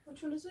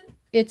 Which one is it?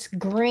 It's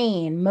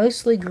green,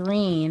 mostly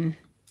green.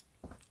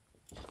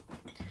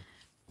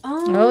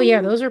 Oh, yeah,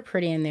 those are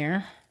pretty in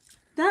there.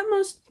 That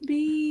must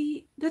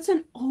be... That's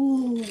an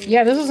old...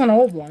 Yeah, this is an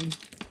old one.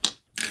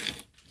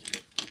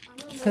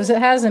 Because it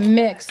has a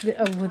mix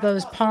with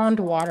those pond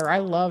water. I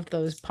loved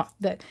those.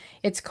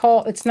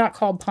 It's not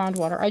called pond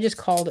water. I just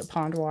called it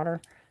pond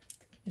water.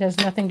 It has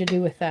nothing to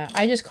do with that.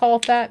 I just call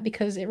it that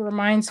because it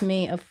reminds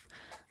me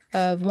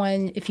of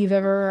when, if you've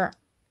ever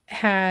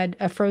had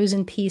a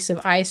frozen piece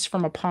of ice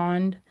from a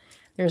pond,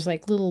 there's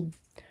like little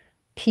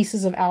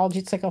pieces of algae.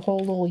 It's like a whole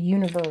little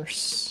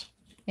universe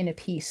in a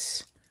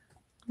piece.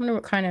 I wonder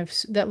what kind of,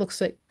 that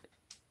looks like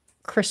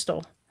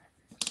crystal.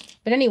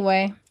 But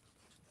anyway,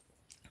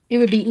 it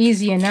would be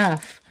easy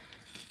enough.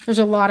 There's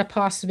a lot of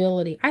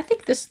possibility. I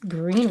think this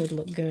green would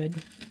look good.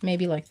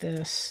 Maybe like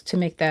this to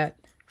make that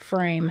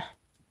frame.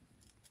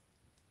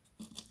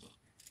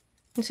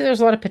 You see,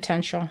 there's a lot of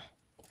potential.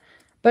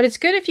 But it's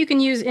good if you can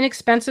use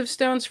inexpensive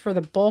stones for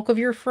the bulk of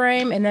your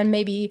frame and then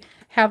maybe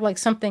have like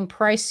something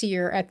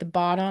pricier at the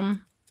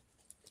bottom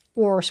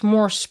or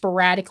more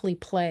sporadically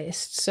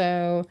placed.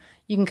 So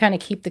you can kind of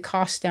keep the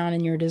costs down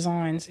in your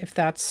designs if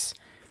that's,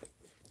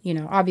 you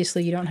know,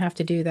 obviously you don't have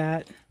to do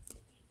that.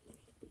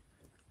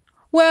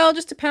 Well, it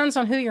just depends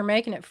on who you're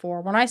making it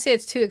for. When I say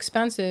it's too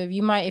expensive,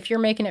 you might, if you're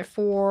making it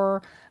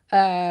for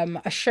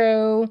a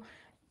show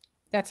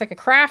that's like a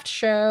craft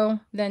show,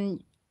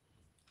 then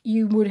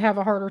you would have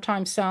a harder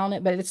time selling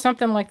it. But it's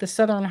something like the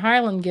Southern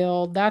Highland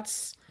Guild,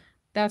 that's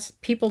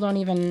people don't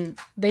even,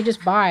 they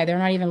just buy. They're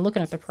not even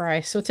looking at the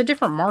price. So it's a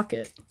different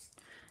market.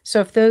 So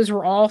if those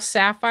were all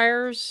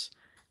sapphires,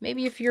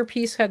 maybe if your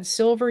piece had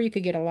silver, you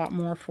could get a lot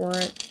more for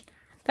it.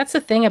 That's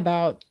the thing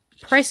about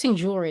pricing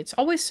jewelry. It's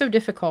always so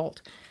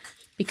difficult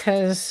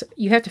because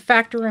you have to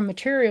factor in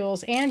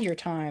materials and your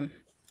time.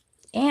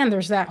 And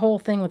there's that whole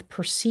thing with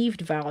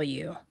perceived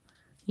value,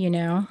 you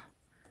know?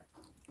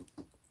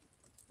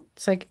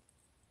 It's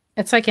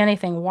like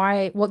anything.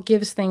 What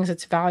gives things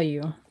its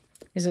value?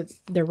 Is it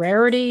the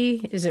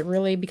rarity? Is it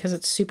really because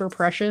it's super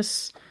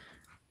precious?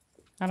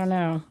 I don't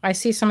know. I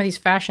see some of these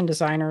fashion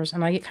designers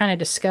and I get kind of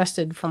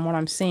disgusted from what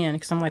I'm seeing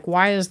because I'm like,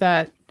 why is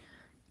that,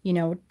 you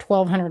know,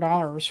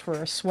 $1,200 for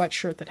a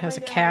sweatshirt that has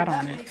a cat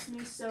on it? That makes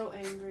me so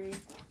angry.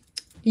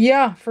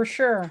 Yeah, for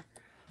sure.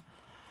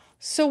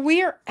 So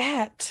we are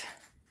at,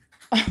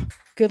 oh,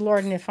 good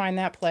Lord, I need to find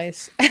that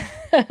place.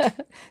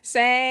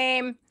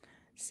 Same.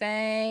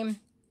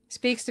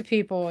 Speaks to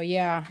people.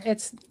 Yeah,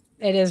 it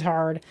is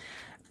hard.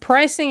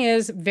 Pricing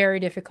is very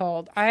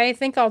difficult. I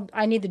think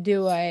I need to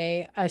do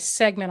a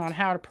segment on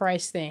how to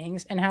price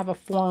things and have a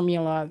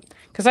formula.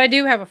 Because I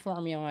do have a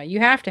formula. You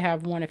have to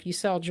have one if you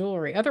sell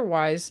jewelry.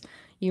 Otherwise,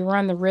 you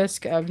run the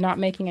risk of not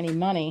making any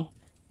money.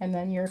 And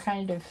then you're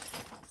kind of,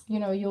 you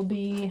know, you'll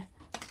be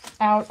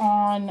out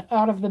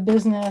of the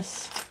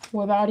business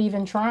without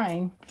even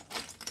trying.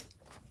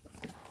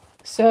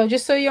 So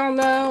just so y'all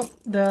know,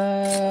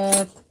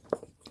 the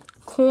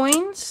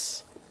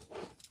coins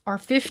are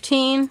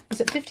 15.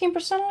 Is it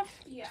 15% off?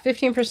 Yeah.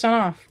 15%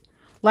 off.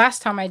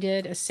 Last time I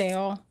did a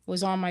sale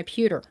was on my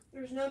pewter.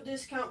 There's no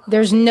discount code.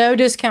 There's no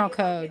discount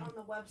code. On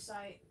the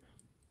website.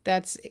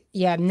 That's,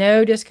 yeah,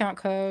 no discount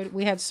code.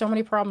 We had so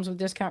many problems with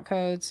discount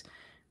codes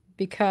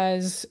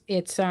because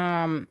it's,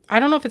 I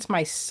don't know if it's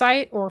my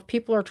site or if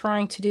people are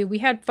trying to do, we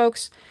had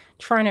folks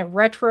trying to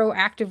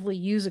retroactively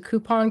use a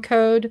coupon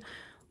code,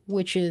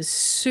 which is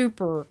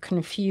super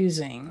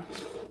confusing.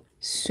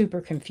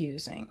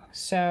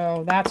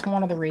 So that's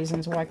one of the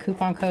reasons why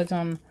coupon codes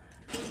on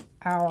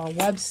our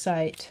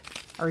website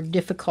are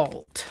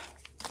difficult.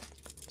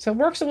 So it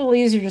works a little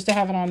easier just to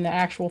have it on the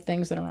actual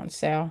things that are on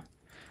sale.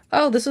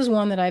 Oh, this is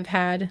one that I've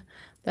had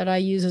that I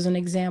use as an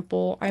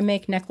example. I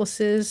make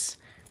necklaces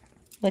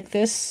like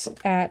this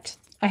I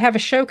have a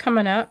show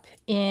coming up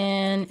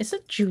in, is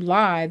it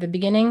July, the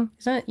beginning?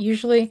 Isn't it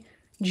usually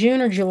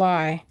June or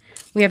July?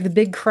 We have the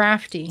Big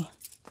Crafty.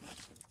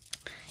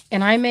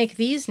 And I make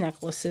these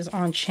necklaces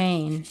on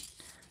chain,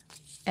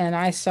 and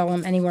I sell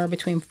them anywhere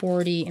between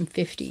 40 and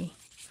 50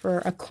 for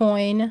a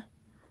coin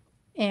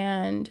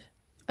and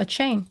a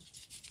chain.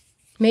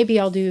 Maybe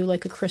I'll do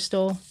like a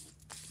crystal.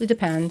 It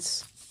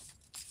depends.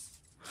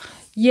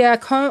 Yeah,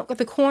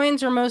 the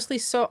coins are mostly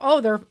so.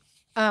 Oh, they're.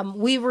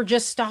 We were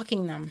just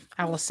stocking them,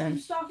 Allison. I'm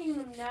stocking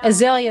them now.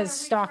 Azalea's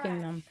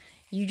stocking them.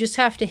 You just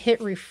have to hit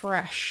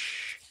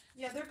refresh.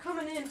 Yeah, they're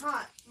coming in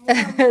hot.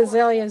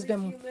 Azalea's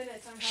been.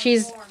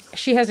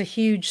 She has a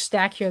huge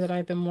stack here that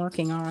I've been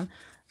working on,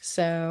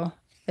 so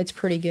it's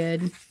pretty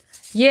good.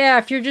 Yeah,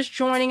 if you're just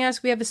joining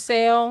us, we have a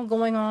sale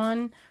going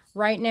on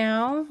right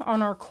now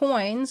on our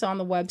coins on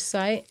the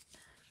website.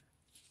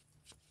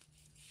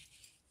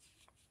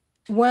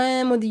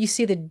 When will you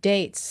see the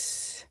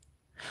dates?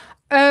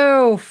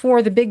 Oh,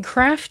 for the Big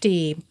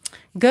Crafty.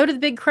 Go to the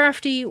Big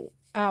Crafty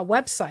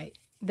website.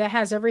 That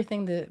has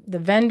everything. The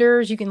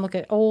vendors. You can look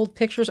at old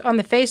pictures on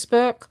the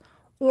Facebook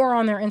or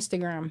on their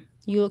Instagram.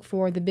 You look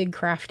for the Big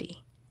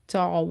Crafty. It's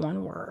all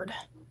one word.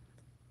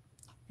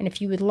 And if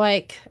you would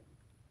like,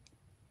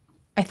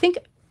 I think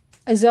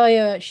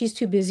Azalea, she's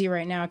too busy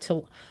right now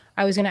till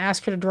I was going to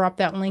ask her to drop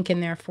that link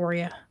in there for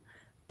you.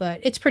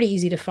 But it's pretty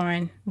easy to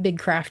find. Big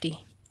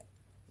Crafty.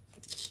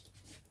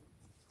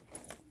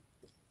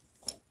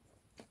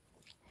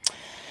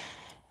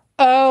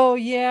 Oh,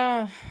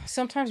 yeah.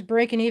 Sometimes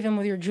breaking even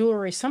with your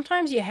jewelry.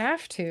 Sometimes you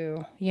have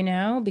to, you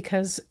know,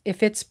 because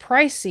if it's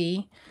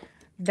pricey,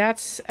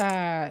 that's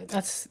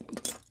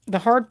the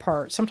hard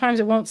part. Sometimes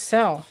it won't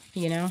sell,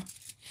 you know.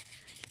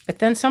 But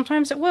then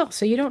sometimes it will,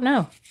 so you don't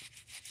know.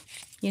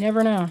 You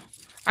never know.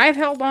 I've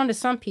held on to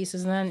some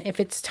pieces, and then if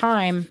it's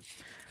time,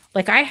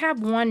 like I have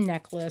one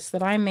necklace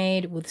that I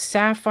made with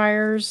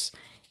sapphires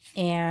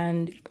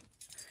and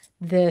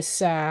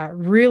this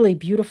really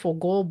beautiful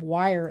gold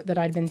wire that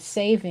I'd been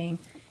saving,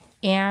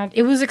 and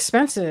it was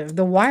expensive.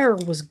 The wire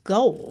was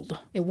gold.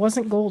 It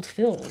wasn't gold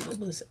filled. It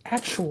was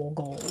actual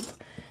gold.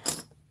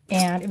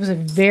 And it was a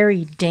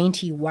very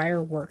dainty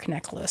wire work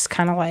necklace,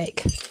 kind of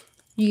like,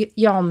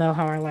 y'all know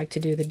how I like to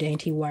do the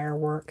dainty wire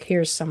work.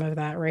 Here's some of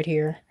that right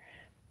here.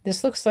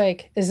 This looks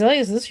like, Azalea,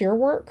 is this your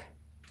work?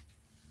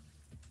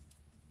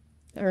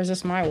 Or is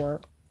this my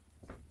work?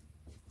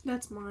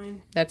 That's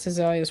mine. That's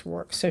Azalea's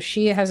work. So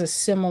she has a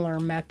similar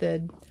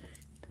method,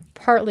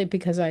 partly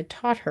because I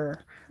taught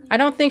her. I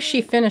don't think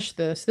she finished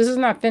this. This is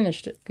not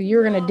finished.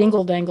 You're going to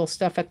dingle-dangle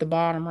stuff at the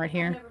bottom right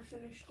here. I never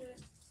finished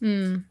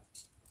it.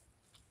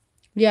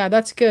 Yeah,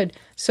 that's good.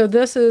 So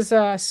this is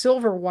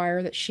silver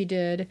wire that she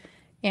did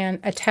and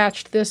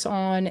attached this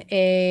on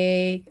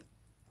a...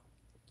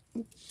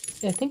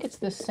 I think it's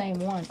this same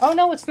one. Oh,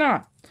 no, it's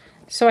not.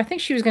 So I think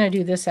she was going to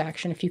do this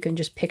action if you can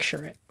just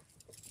picture it.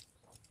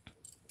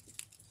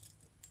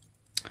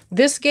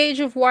 This gauge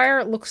of wire,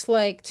 it looks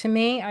like, to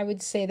me, I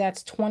would say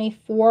that's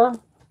 24.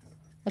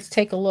 Let's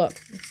take a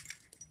look.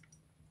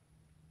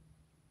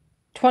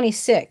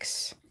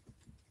 26.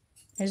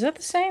 Is that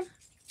the same?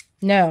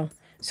 No.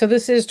 So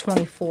this is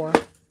 24.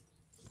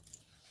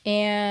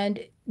 And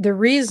the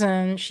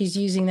reason she's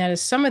using that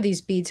is some of these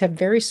beads have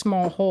very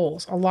small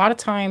holes. A lot of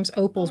times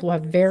opals will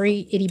have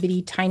very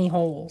itty-bitty tiny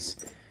holes.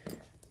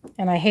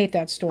 And I hate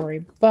that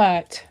story,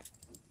 but...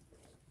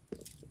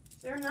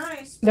 They're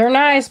nice. They're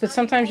nice, but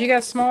sometimes you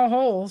got small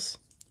holes.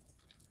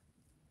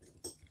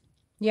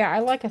 Yeah, I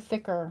like a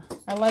thicker.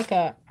 I like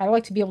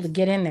to be able to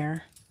get in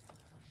there.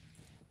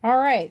 All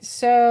right,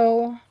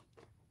 so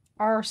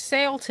our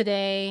sale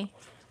today,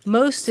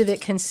 most of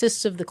it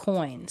consists of the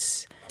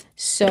coins.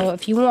 So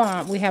if you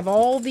want, we have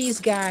all these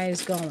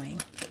guys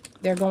going.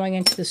 They're going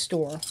into the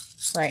store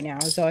right now.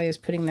 Azalea's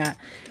putting that.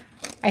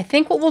 I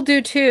think what we'll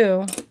do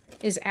too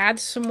is add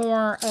some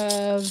more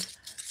of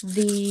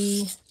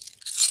the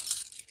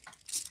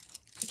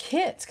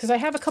kits, because I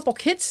have a couple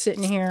kits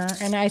sitting here,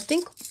 and I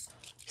think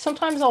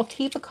sometimes I'll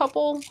keep a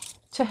couple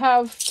to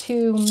have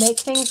to make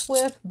things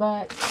with,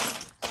 but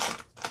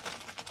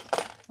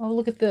oh,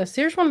 look at this.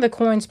 Here's one of the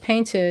coins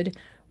painted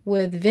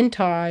with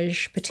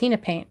vintage patina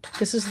paint.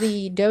 This is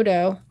the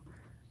Dodo.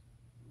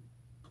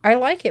 I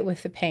like it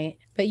with the paint,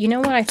 but you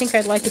know what? I think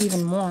I'd like it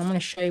even more. I'm going to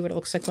show you what it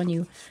looks like when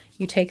you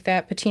take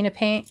that patina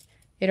paint.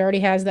 It already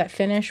has that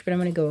finish, but I'm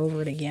going to go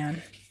over it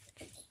again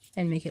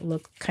and make it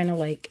look kind of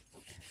like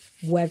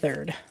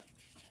weathered.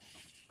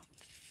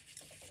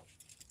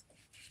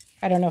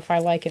 I don't know if I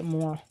like it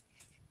more.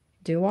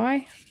 Do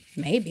I?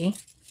 Maybe.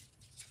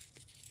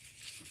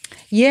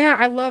 Yeah,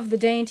 I love the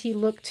dainty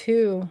look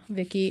too,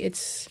 Vicky.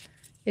 It's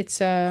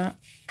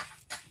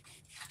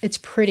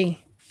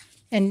pretty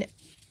and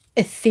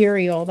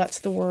ethereal. That's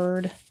the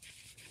word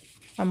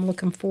I'm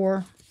looking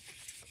for.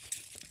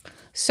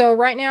 So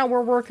right now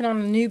we're working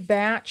on a new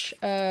batch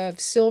of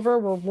silver.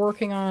 We're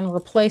working on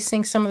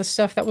replacing some of the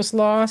stuff that was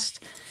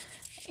lost.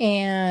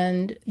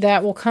 And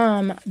that will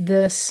come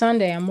this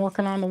Sunday. I'm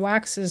working on the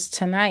waxes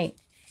tonight.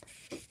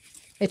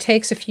 It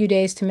takes a few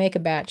days to make a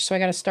batch, so I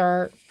got to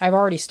start. I've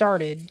already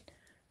started.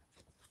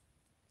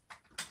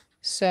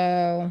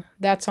 So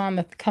that's on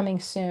the coming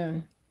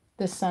soon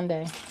this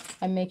Sunday.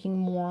 I'm making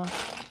more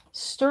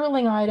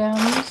sterling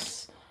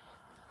items.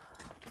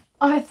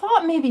 I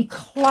thought maybe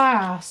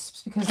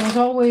clasps, because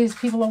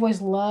people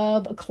always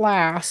love a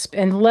clasp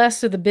and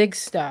less of the big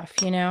stuff,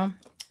 you know?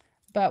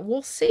 But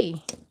we'll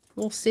see.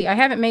 We'll see. I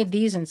haven't made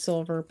these in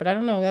silver, but I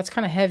don't know. That's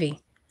kind of heavy.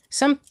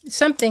 Some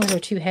things are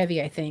too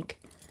heavy, I think.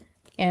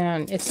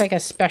 And it's like a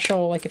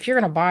special, like if you're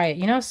going to buy it,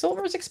 you know,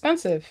 silver is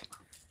expensive.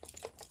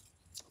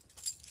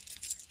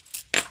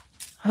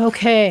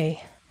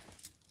 Okay.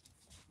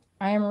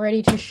 I am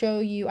ready to show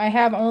you. I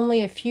have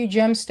only a few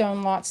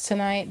gemstone lots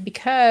tonight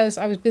because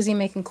I was busy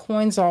making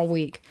coins all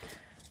week.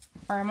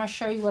 All right, I'm going to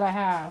show you what I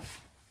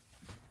have.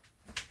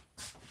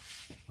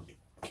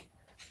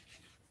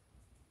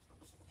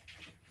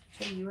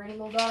 Okay, you ready,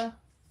 little daughter?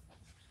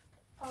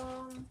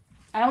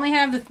 I only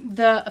have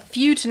a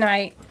few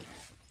tonight.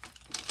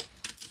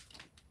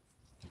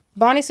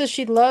 Bonnie says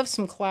she'd love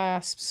some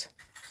clasps.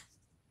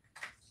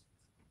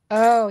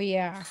 Oh,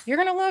 yeah. You're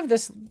going to love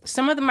this.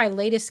 Some of my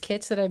latest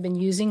kits that I've been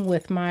using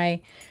with my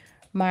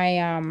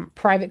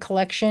private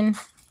collection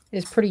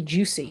is pretty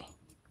juicy.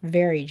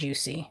 Very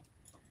juicy.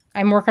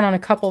 I'm working on a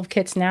couple of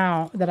kits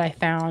now that I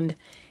found,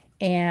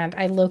 and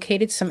I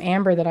located some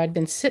amber that I'd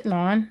been sitting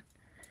on,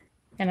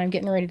 and I'm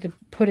getting ready to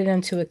put it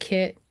into a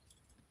kit.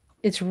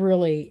 It's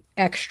really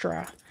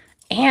extra.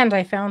 And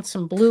I found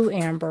some blue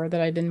amber that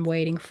I've been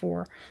waiting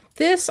for.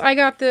 I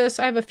got this.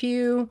 I have a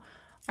few.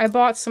 I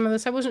bought some of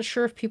this. I wasn't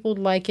sure if people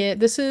would like it.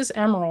 This is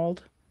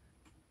emerald.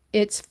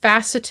 It's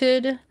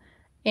faceted,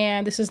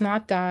 and this is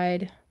not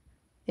dyed.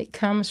 It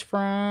comes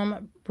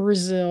from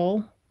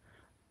Brazil.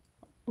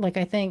 Like,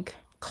 I think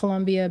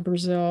Colombia,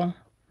 Brazil.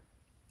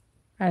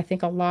 I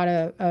think a lot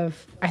I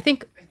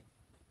think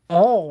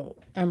all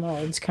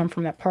emeralds come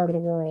from that part of the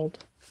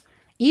world.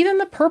 Even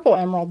the purple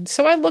emerald.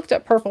 So I looked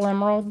at purple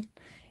emerald,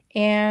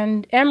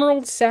 and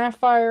emerald,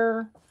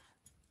 sapphire,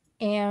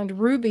 and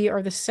ruby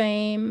are the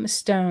same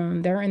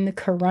stone. They're in the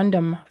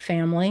corundum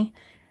family,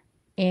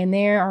 and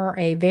they are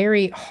a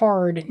very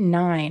hard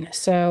 9.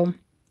 So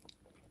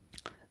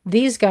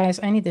these guys,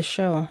 I need to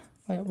show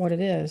what it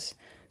is.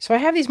 So I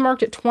have these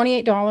marked at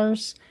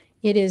 $28.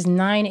 It is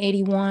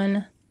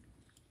 $9.81.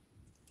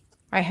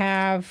 I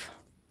have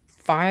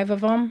 5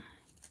 of them.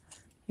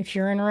 If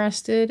you're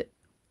interested,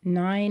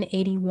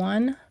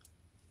 $9.81.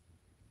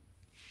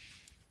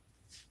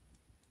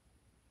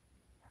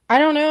 I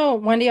don't know,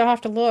 Wendy. I'll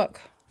have to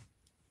look.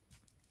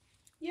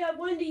 Yeah,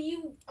 Wendy,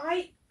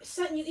 I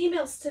sent you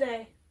emails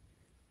today.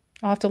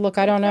 I'll have to look.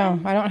 I don't know.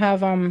 I don't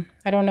have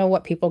I don't know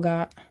what people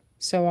got,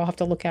 so I'll have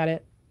to look at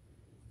it.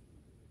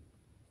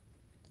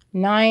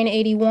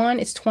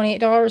 $9.81. It's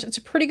 $28. It's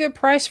a pretty good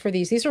price for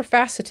these. These are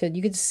faceted.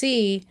 You can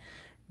see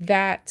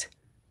that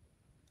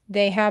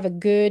they have a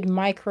good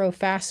micro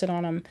facet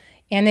on them,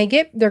 and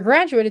they're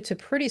graduated to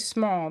pretty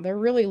small. They're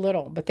really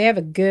little, but they have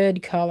a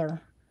good color.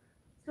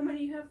 How many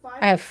do you have? 5?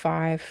 I have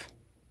 5.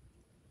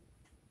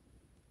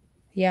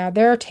 Yeah,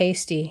 they're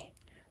tasty.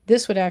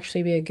 This would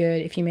actually be a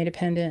good if you made a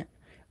pendant.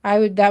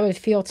 That would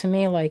feel to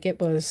me like it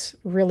was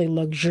really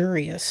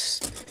luxurious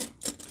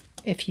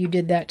if you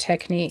did that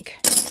technique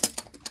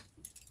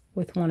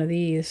with one of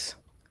these.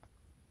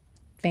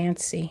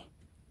 Fancy.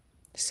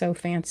 So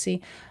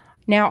fancy.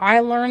 Now, I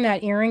learned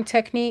that earring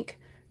technique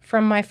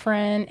from my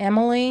friend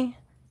Emily.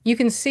 You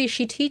can see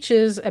she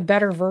teaches a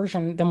better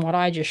version than what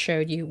I just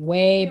showed you.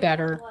 Way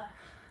better.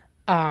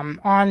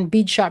 On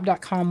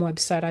beadshop.com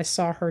website, I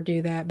saw her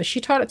do that. But she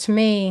taught it to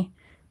me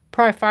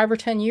probably 5 or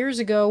 10 years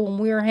ago when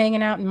we were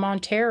hanging out in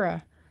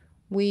Montera.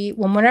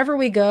 Whenever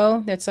we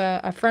go, that's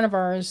a friend of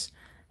ours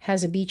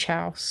has a beach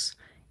house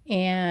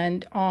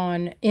in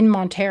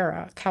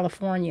Montera,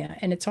 California,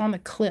 and it's on the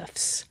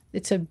cliffs.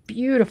 It's a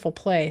beautiful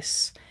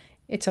place.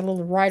 It's a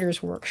little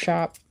writer's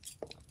workshop.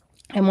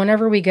 And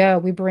whenever we go,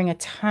 we bring a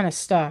ton of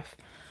stuff.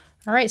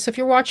 All right, so if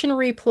you're watching a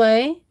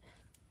replay,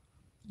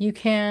 you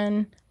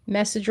can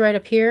message right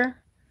up here,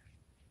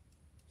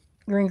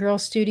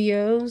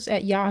 Greengirlstudios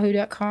at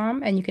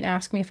yahoo.com, and you can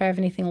ask me if I have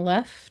anything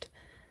left.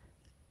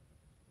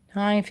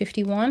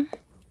 9:51.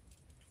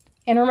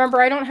 And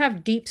remember, I don't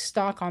have deep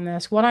stock on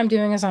this. What I'm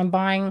doing is I'm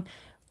buying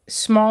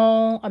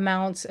small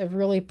amounts of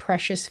really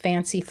precious,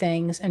 fancy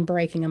things and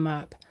breaking them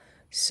up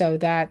so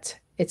that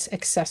it's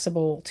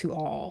accessible to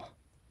all.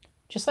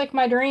 Just like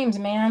my dreams,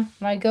 man.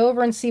 When I go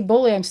over and see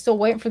Bully, I'm still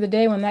waiting for the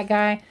day when that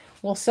guy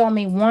will sell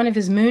me one of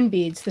his moon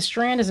beads. The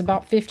strand is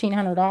about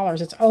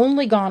 $1,500. It's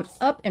only gone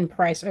up in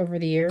price over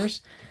the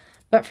years.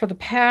 But for the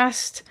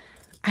past,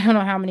 I don't know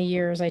how many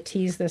years, I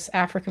tease this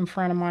African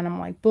friend of mine. I'm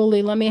like,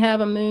 Bully, let me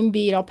have a moon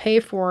bead. I'll pay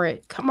for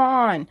it. Come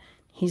on.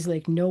 He's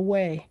like, no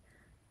way.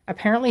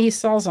 Apparently he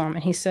sells them,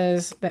 and he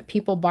says that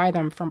people buy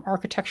them from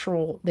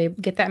they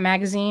get that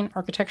magazine,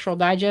 Architectural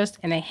Digest,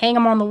 and they hang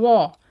them on the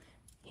wall.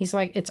 He's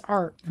like, it's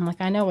art. I'm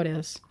like, I know it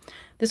is.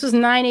 This was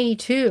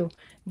 $9.82.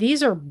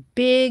 These are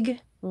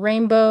big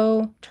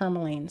rainbow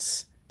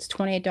tourmalines. It's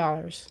 $28.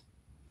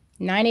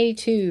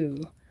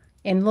 $9.82.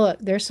 And look,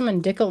 there's some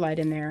indicolite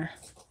in there.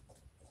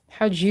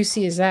 How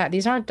juicy is that?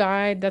 These aren't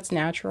dyed. That's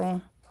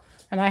natural.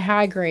 And I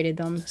high graded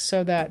them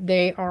so that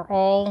they are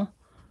all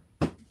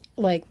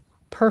like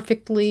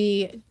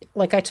perfectly,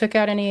 like I took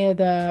out any of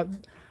the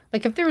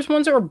Like if there was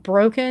ones that were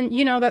broken,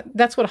 you know,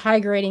 that's what high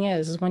grading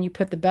is when you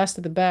put the best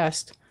of the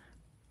best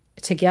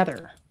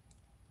together.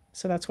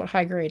 So that's what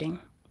high grading.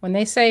 When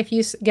they say if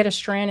you get a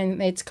strand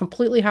and it's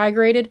completely high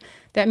graded,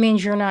 that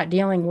means you're not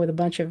dealing with a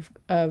bunch of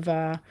Don't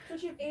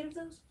you have 8 of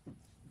those?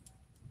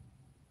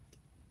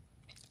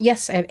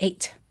 yes, I have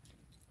 8.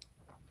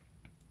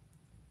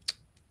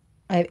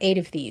 I have 8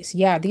 of these.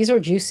 Yeah, these are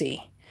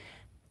juicy.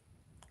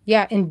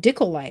 Yeah,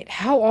 indicolite.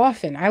 How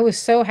often? I was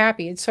so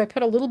happy. So I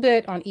put a little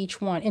bit on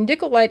each one.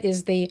 Indicolite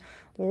is the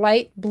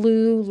light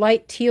blue,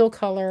 light teal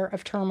color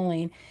of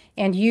tourmaline.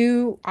 And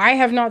I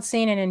have not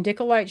seen an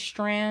indicolite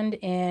strand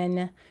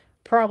in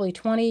probably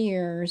 20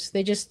 years.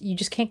 You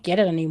just can't get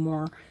it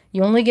anymore.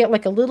 You only get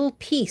like a little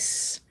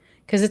piece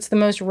because it's the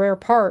most rare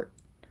part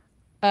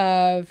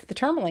of the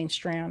tourmaline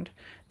strand.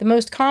 The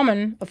most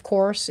common, of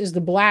course, is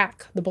the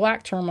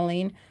black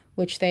tourmaline,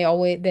 which they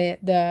always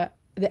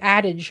the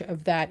adage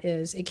of that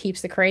is it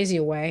keeps the crazy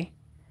away.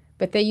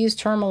 But they use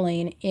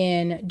tourmaline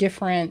in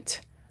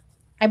different,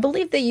 I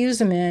believe they use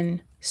them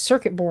in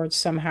circuit boards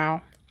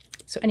somehow.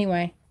 So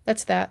anyway,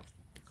 that's that.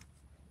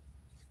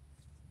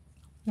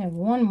 I have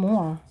one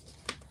more.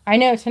 I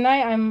know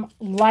tonight I'm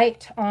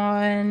light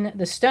on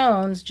the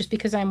stones just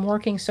because I'm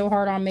working so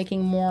hard on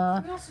making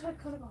more. We also had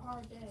kind of a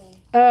hard day.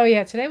 Oh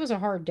yeah, today was a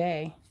hard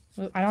day.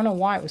 I don't know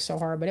why it was so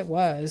hard, but it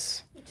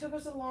was. It took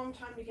us a long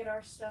time to get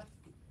our stuff.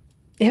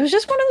 It was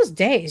just one of those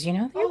days, you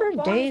know? You ever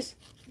have days?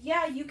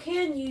 Yeah, you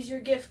can use your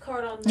gift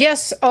card on that.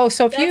 Yes. Oh,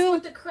 so if That's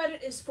what the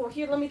credit is for.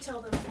 Here, let me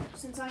tell them,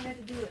 since I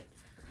had to do it.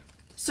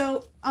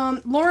 So,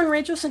 Lauren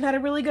Rachelson had a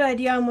really good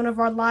idea on one of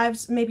our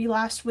lives, maybe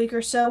last week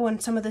or so, when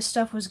some of this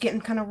stuff was getting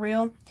kind of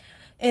real.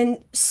 And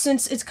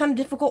since it's kind of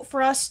difficult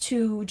for us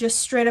to just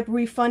straight up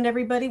refund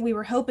everybody, we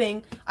were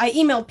hoping, I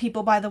emailed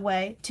people, by the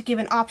way, to give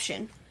an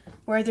option,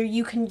 whether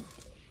you can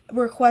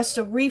request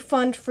a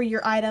refund for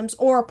your items,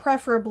 or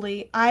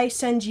preferably, I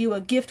send you a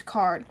gift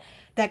card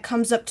that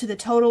comes up to the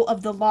total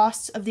of the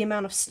loss of the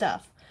amount of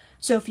stuff.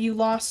 So if you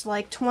lost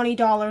like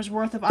 $20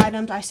 worth of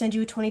items, I send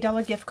you a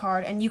 $20 gift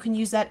card, and you can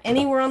use that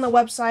anywhere on the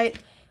website,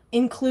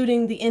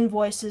 including the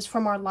invoices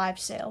from our live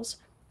sales.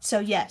 So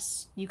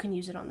yes, you can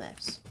use it on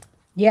this.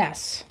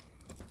 Yes.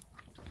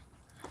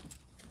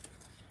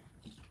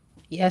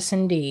 Yes,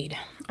 indeed.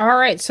 All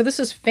right, so this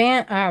is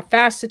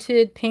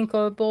faceted pink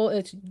opal.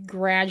 It's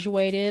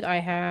graduated. I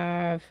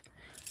have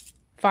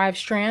 5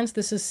 strands.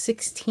 This is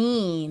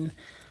 16.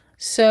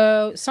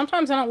 So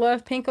sometimes I don't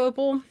love pink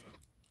opal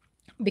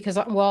because,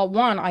 well,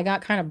 one, I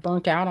got kind of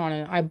burnt out on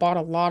it. I bought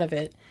a lot of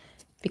it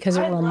because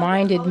it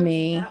reminded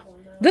me.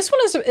 This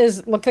one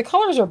is look, the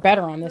colors are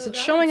better on this. It's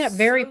showing up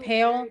very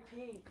pale,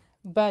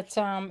 but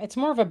it's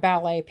more of a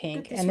ballet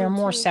pink, and they're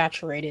more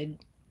saturated.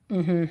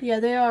 Yeah,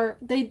 they are.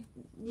 They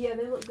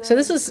look good. So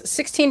this is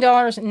 $16,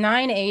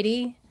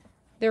 $9.80.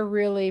 They're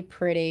really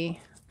pretty.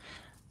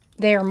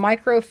 They are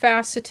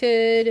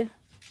micro-faceted,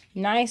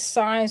 nice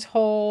size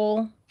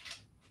hole,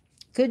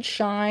 good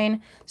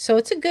shine. So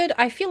it's a good,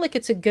 I feel like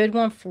it's a good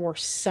one for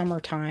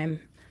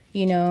summertime,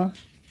 you know.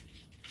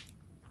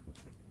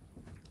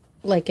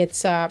 Like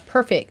it's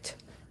perfect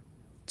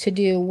to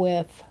do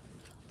with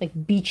like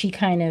beachy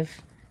kind of.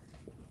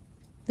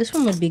 This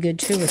one would be good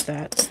too with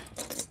that.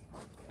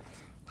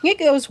 It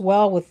goes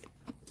well with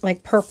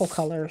like purple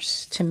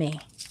colors to me.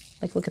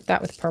 Like look at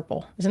that with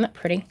purple. Isn't that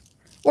pretty?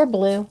 Or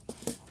blue.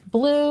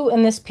 Blue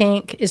and this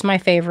pink is my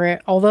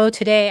favorite. Although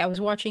today I was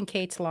watching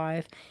Kate's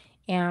live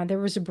and there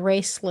was a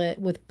bracelet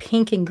with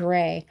pink and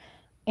gray.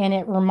 And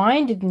it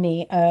reminded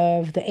me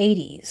of the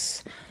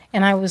 80s.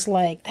 And I was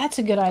like, that's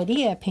a good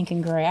idea, pink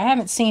and gray. I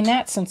haven't seen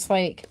that since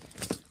like,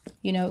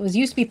 you know, it was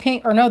used to be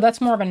pink. Or no, that's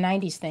more of a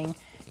 90s thing.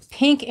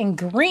 Pink and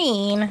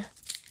green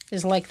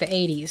is like the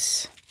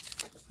 80s.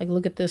 Like,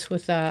 look at this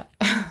with that.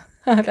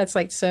 That's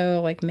like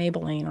so like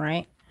Maybelline,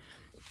 right?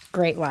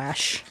 Great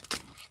lash.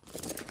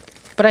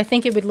 But I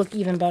think it would look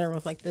even better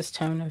with like this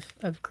tone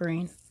of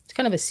green. It's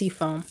kind of a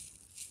seafoam.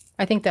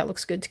 I think that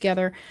looks good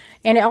together.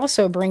 And it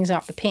also brings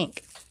out the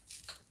pink.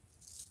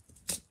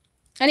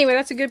 Anyway,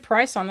 that's a good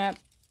price on that.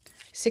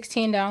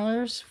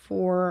 $16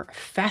 for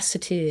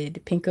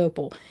faceted pink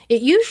opal.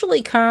 It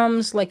usually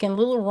comes like in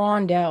little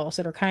rondelles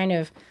that are kind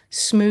of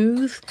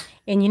smooth.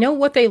 And you know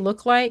what they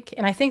look like?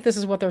 And I think this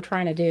is what they're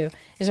trying to do,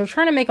 is they're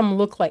trying to make them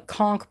look like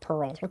conch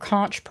pearls or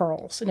conch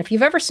pearls. And if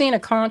you've ever seen a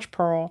conch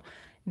pearl,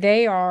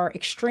 they are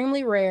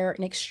extremely rare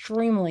and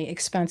extremely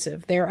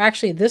expensive. They're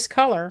actually this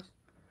color,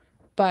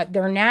 but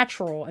they're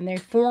natural and they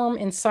form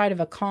inside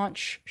of a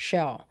conch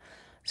shell.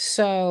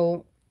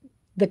 So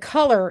the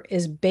color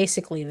is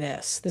basically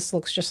this. This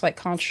looks just like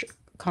conch,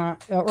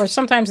 or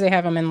sometimes they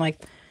have them in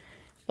like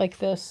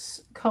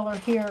this color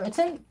here. It's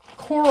in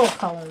coral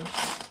colors.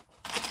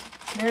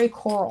 Very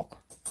coral,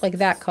 like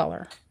that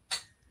color.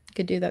 You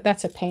could do that.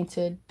 That's a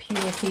painted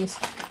pure piece.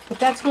 But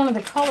that's one of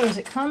the colors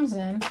it comes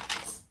in.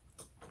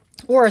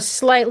 Or a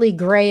slightly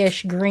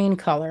grayish green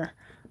color.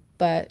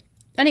 But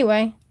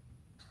anyway,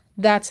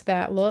 that's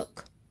that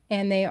look.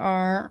 And they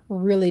are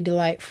really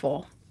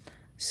delightful.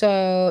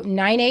 So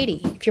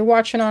 $9.80. If you're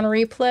watching on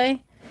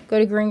replay, go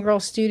to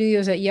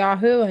Greengirlstudios at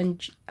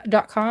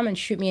yahoo.com and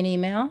shoot me an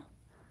email,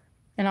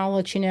 and I'll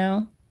let you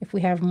know if we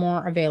have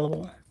more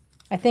available.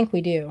 I think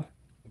we do,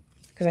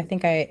 because I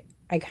think I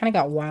kind of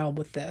got wild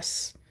with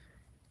this.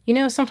 You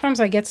know,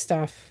 sometimes I get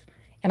stuff,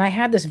 and I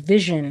had this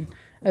vision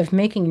of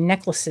making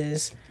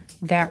necklaces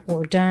that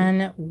were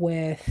done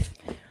with,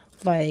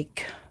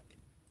 like,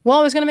 well,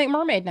 I was going to make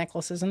mermaid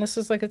necklaces, and this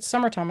is like, it's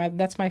summertime.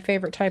 That's my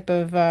favorite type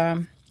of,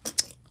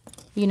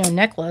 you know,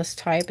 necklace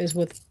type, is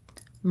with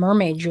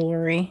mermaid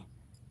jewelry.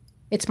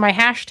 It's my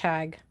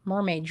hashtag,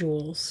 mermaid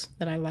jewels,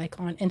 that I like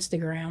on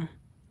Instagram.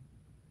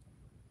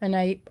 And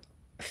I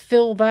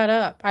fill that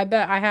up. I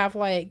bet I have,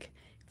 like,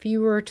 if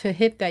you were to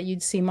hit that,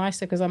 you'd see my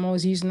stuff, because I'm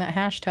always using that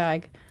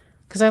hashtag.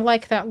 Because I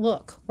like that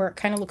look, where it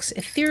kind of looks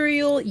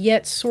ethereal,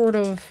 yet sort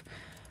of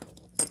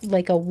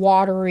like a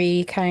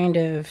watery kind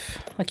of,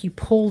 like you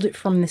pulled it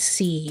from the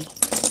sea.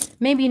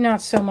 Maybe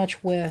not so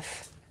much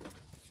with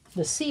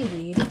the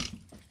seaweed.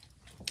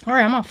 All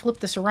right, I'm going to flip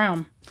this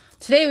around.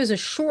 Today was a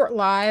short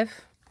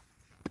live.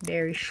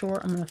 Very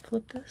short. I'm going to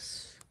flip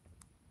this.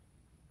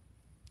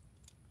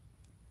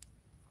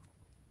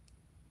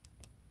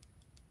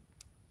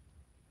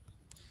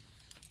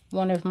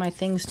 One of my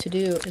things to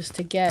do is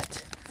to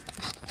get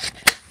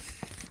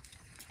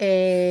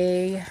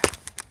a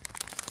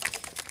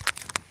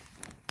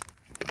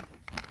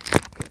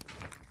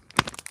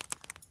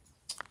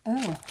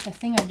the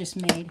thing I just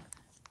made.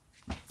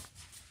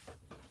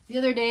 The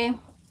other day,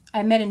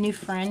 I met a new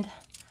friend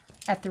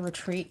at the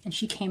retreat, and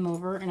she came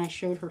over and I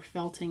showed her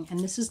felting,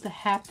 and this is the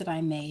hat that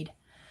I made.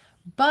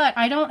 But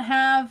I don't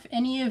have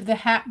any of the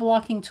hat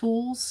blocking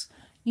tools.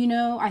 You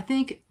know, I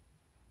think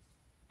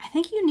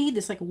you need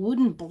this like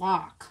wooden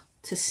block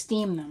to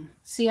steam them.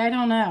 See, I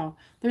don't know.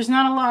 There's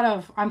not a lot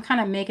of, I'm kind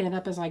of making it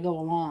up as I go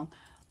along.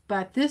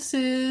 But this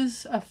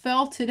is a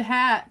felted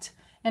hat,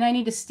 and I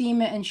need to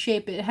steam it and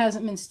shape it. It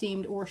hasn't been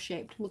steamed or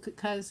shaped. Look,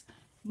 because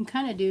you can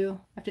kind of do,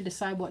 I have to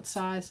decide what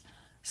side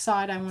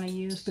I want to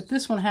use. But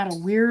this one had a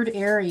weird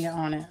area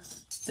on it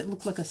that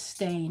looked like a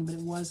stain, but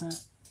it wasn't.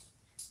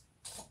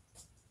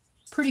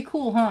 Pretty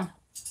cool, huh?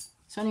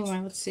 So anyway,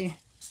 let's see.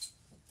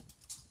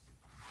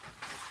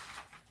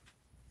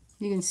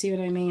 You can see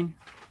what I mean.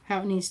 How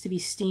it needs to be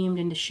steamed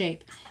into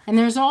shape. And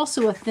there's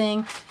also a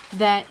thing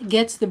that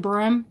gets the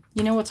brim.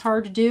 You know what's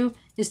hard to do?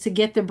 Is to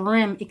get the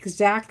brim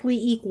exactly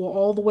equal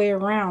all the way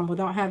around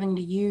without having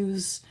to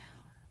use...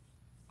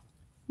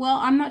 Well,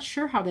 I'm not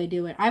sure how they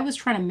do it. I was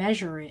trying to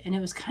measure it, and it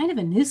was kind of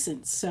a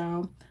nuisance.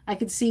 So I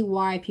could see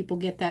why people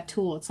get that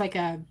tool. It's like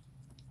a...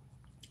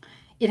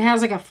 It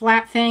has like a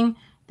flat thing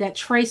that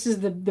traces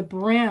the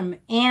brim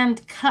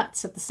and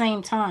cuts at the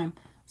same time.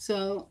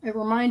 So it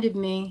reminded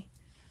me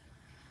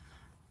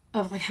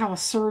of like how a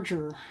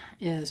serger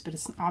is, but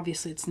it's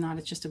obviously it's not.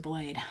 It's just a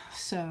blade.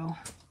 So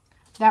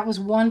that was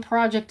one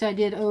project I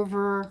did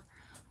over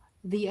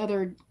the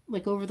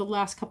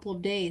last couple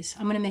of days.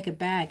 I'm going to make a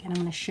bag, and I'm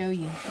going to show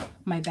you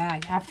my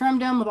bag. After I'm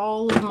done with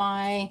all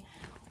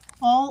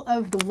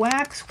of the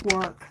wax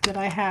work that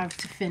I have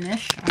to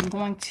finish, I'm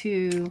going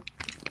to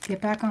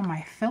get back on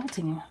my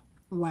felting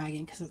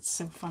wagon, because it's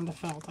so fun to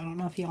felt. I don't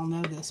know if y'all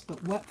know this,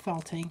 but wet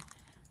felting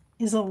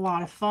is a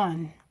lot of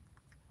fun.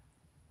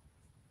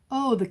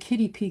 Oh, the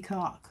kitty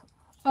peacock.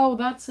 Oh,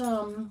 that's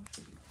one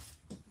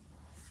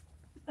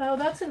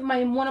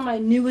of my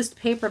newest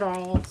paper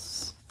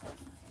dolls.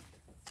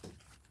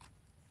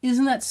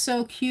 Isn't that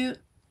so cute?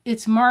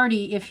 It's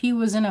Marty if he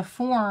was in a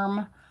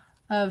form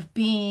of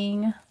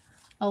being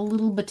a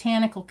little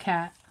botanical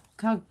cat.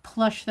 Look how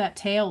plush that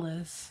tail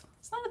is.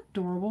 It's not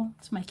adorable.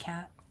 It's my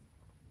cat.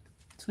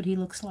 That's what he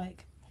looks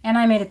like. And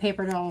I made a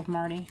paper doll of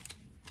Marty.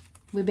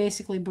 We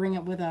basically bring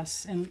it with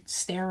us and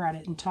stare at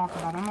it and talk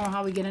about it. I don't know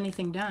how we get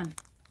anything done.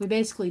 We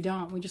basically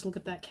don't. We just look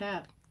at that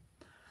cat.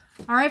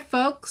 All right,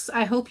 folks.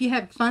 I hope you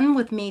had fun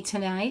with me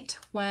tonight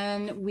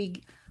when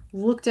we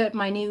looked at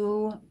my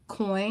new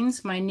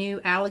coins, my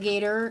new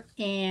alligator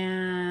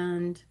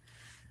and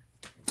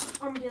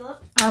armadillo.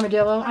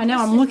 I know.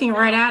 I'm looking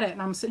right at it,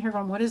 and I'm sitting here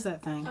going, "What is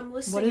that thing?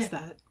 What is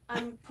that?"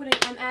 I'm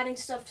adding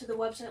stuff to the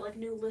website, like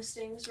new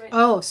listings right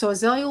now. Oh, so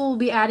Azalea will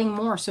be adding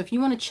more. So if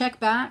you want to check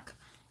back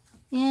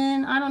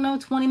in, I don't know,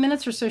 20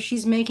 minutes or so,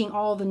 she's making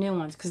all the new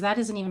ones, because that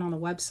isn't even on the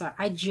website.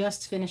 I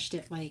just finished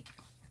it like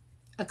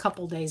a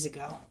couple days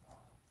ago.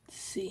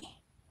 Let's see.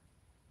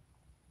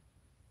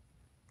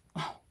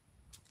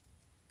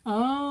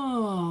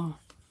 Oh.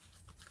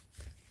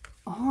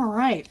 All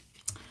right.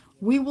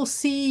 We will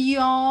see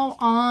y'all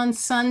on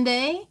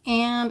Sunday,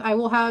 and I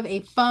will have a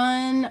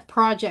fun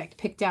project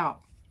picked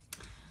out.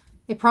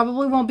 It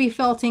probably won't be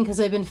felting, because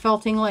I've been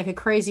felting like a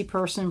crazy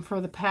person for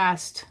the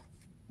past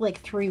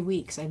like 3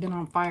 weeks. I've been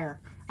on fire.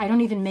 I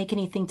don't even make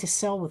anything to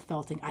sell with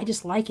felting. I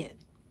just like it.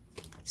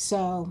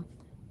 So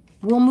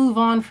we'll move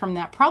on from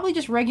that. Probably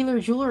just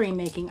regular jewelry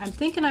making. I'm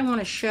thinking I want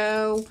to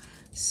show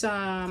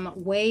some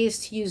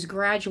ways to use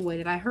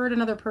graduated. I heard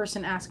another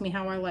person ask me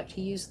how I like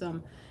to use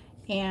them,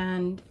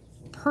 and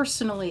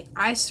personally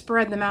I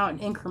spread them out in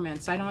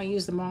increments. I don't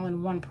use them all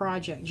in one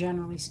project,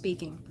 generally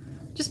speaking,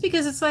 just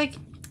because it's like,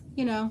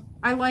 you know,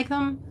 I like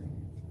them,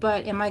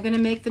 But am I going to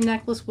make the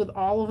necklace with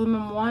all of them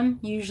in one?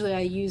 Usually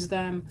I use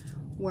them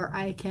where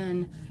I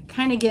can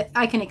kind of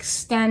I can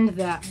extend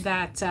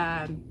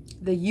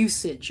the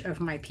usage of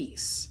my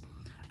piece.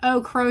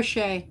 Oh,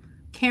 crochet.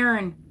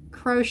 Karen,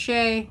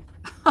 crochet.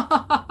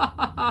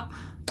 Ah,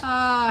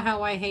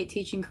 how I hate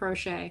teaching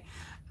crochet.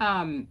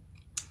 And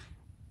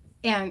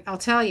I'll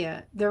tell you,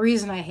 the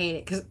reason I hate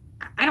it, because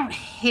I don't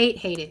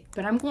hate it,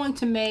 but I'm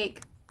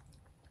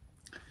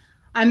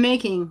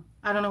making,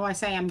 I don't know why I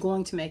say I'm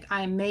going to make,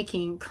 I am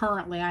making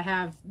currently, I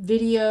have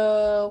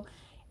video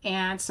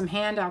and some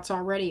handouts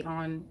already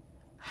on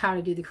how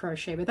to do the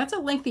crochet, but that's a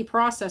lengthy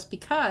process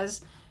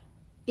because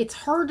it's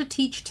hard to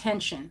teach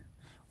tension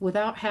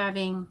without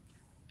having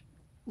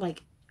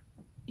like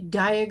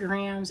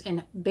diagrams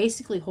and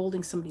basically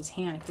holding somebody's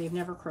hand. If they've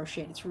never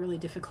crocheted, it's really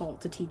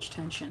difficult to teach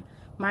tension.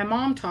 My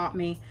mom taught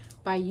me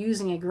by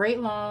using a great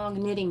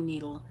long knitting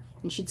needle,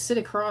 and she'd sit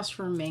across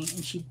from me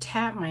and she'd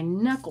tap my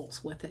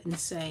knuckles with it and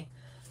say,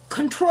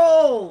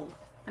 "Control!"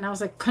 And I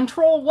was like,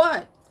 "Control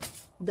what?"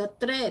 "The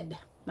thread."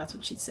 That's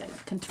what she'd say.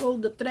 "Control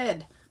the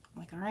thread."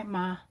 I'm like, "All right,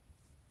 Ma.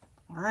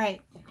 All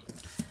right."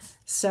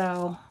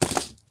 So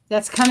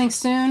that's coming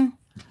soon,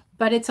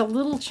 but it's a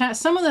little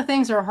some of the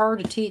things are hard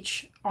to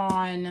teach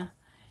on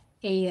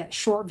a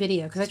short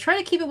video because I try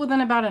to keep it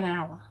within about an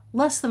hour,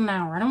 less than an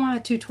hour. I don't want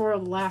a tutorial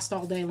to last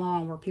all day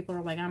long where people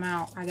are like, "I'm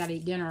out, I gotta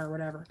eat dinner," or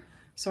whatever.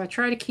 So I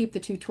try to keep the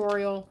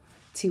tutorial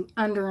to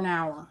under an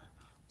hour.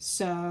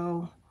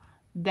 So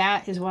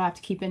that is what I have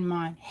to keep in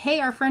mind. Hey,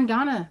 our friend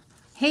Donna.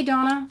 Hey,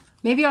 Donna.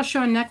 Maybe I'll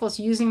show a necklace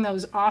using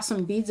those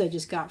awesome beads I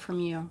just got from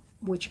you,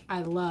 which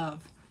I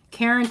love.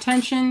 Karen,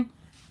 tension,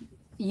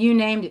 you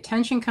named it.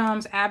 Tension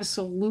comes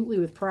absolutely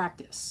with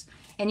practice.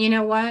 And you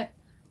know what?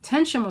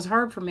 Tension was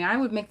hard for me. I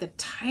would make the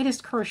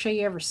tightest crochet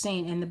you ever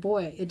seen, and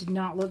boy, it did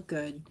not look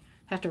good.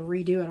 Have to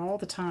redo it all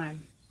the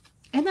time.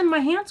 And then my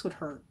hands would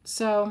hurt.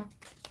 So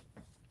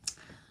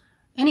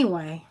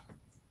anyway,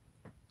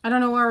 I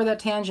don't know where that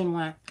tangent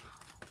went.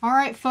 All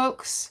right,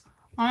 folks,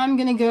 I'm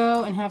going to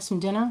go and have some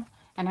dinner,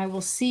 and I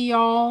will see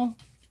y'all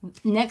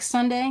next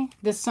Sunday,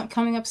 this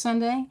coming up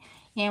Sunday,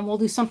 and we'll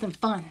do something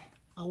fun,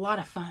 a lot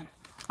of fun.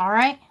 All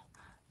right?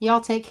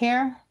 Y'all take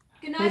care.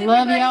 Good night, we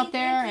love everybody. you out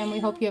there, and we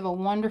hope you have a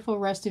wonderful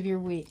rest of your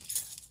week.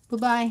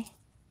 Bye-bye.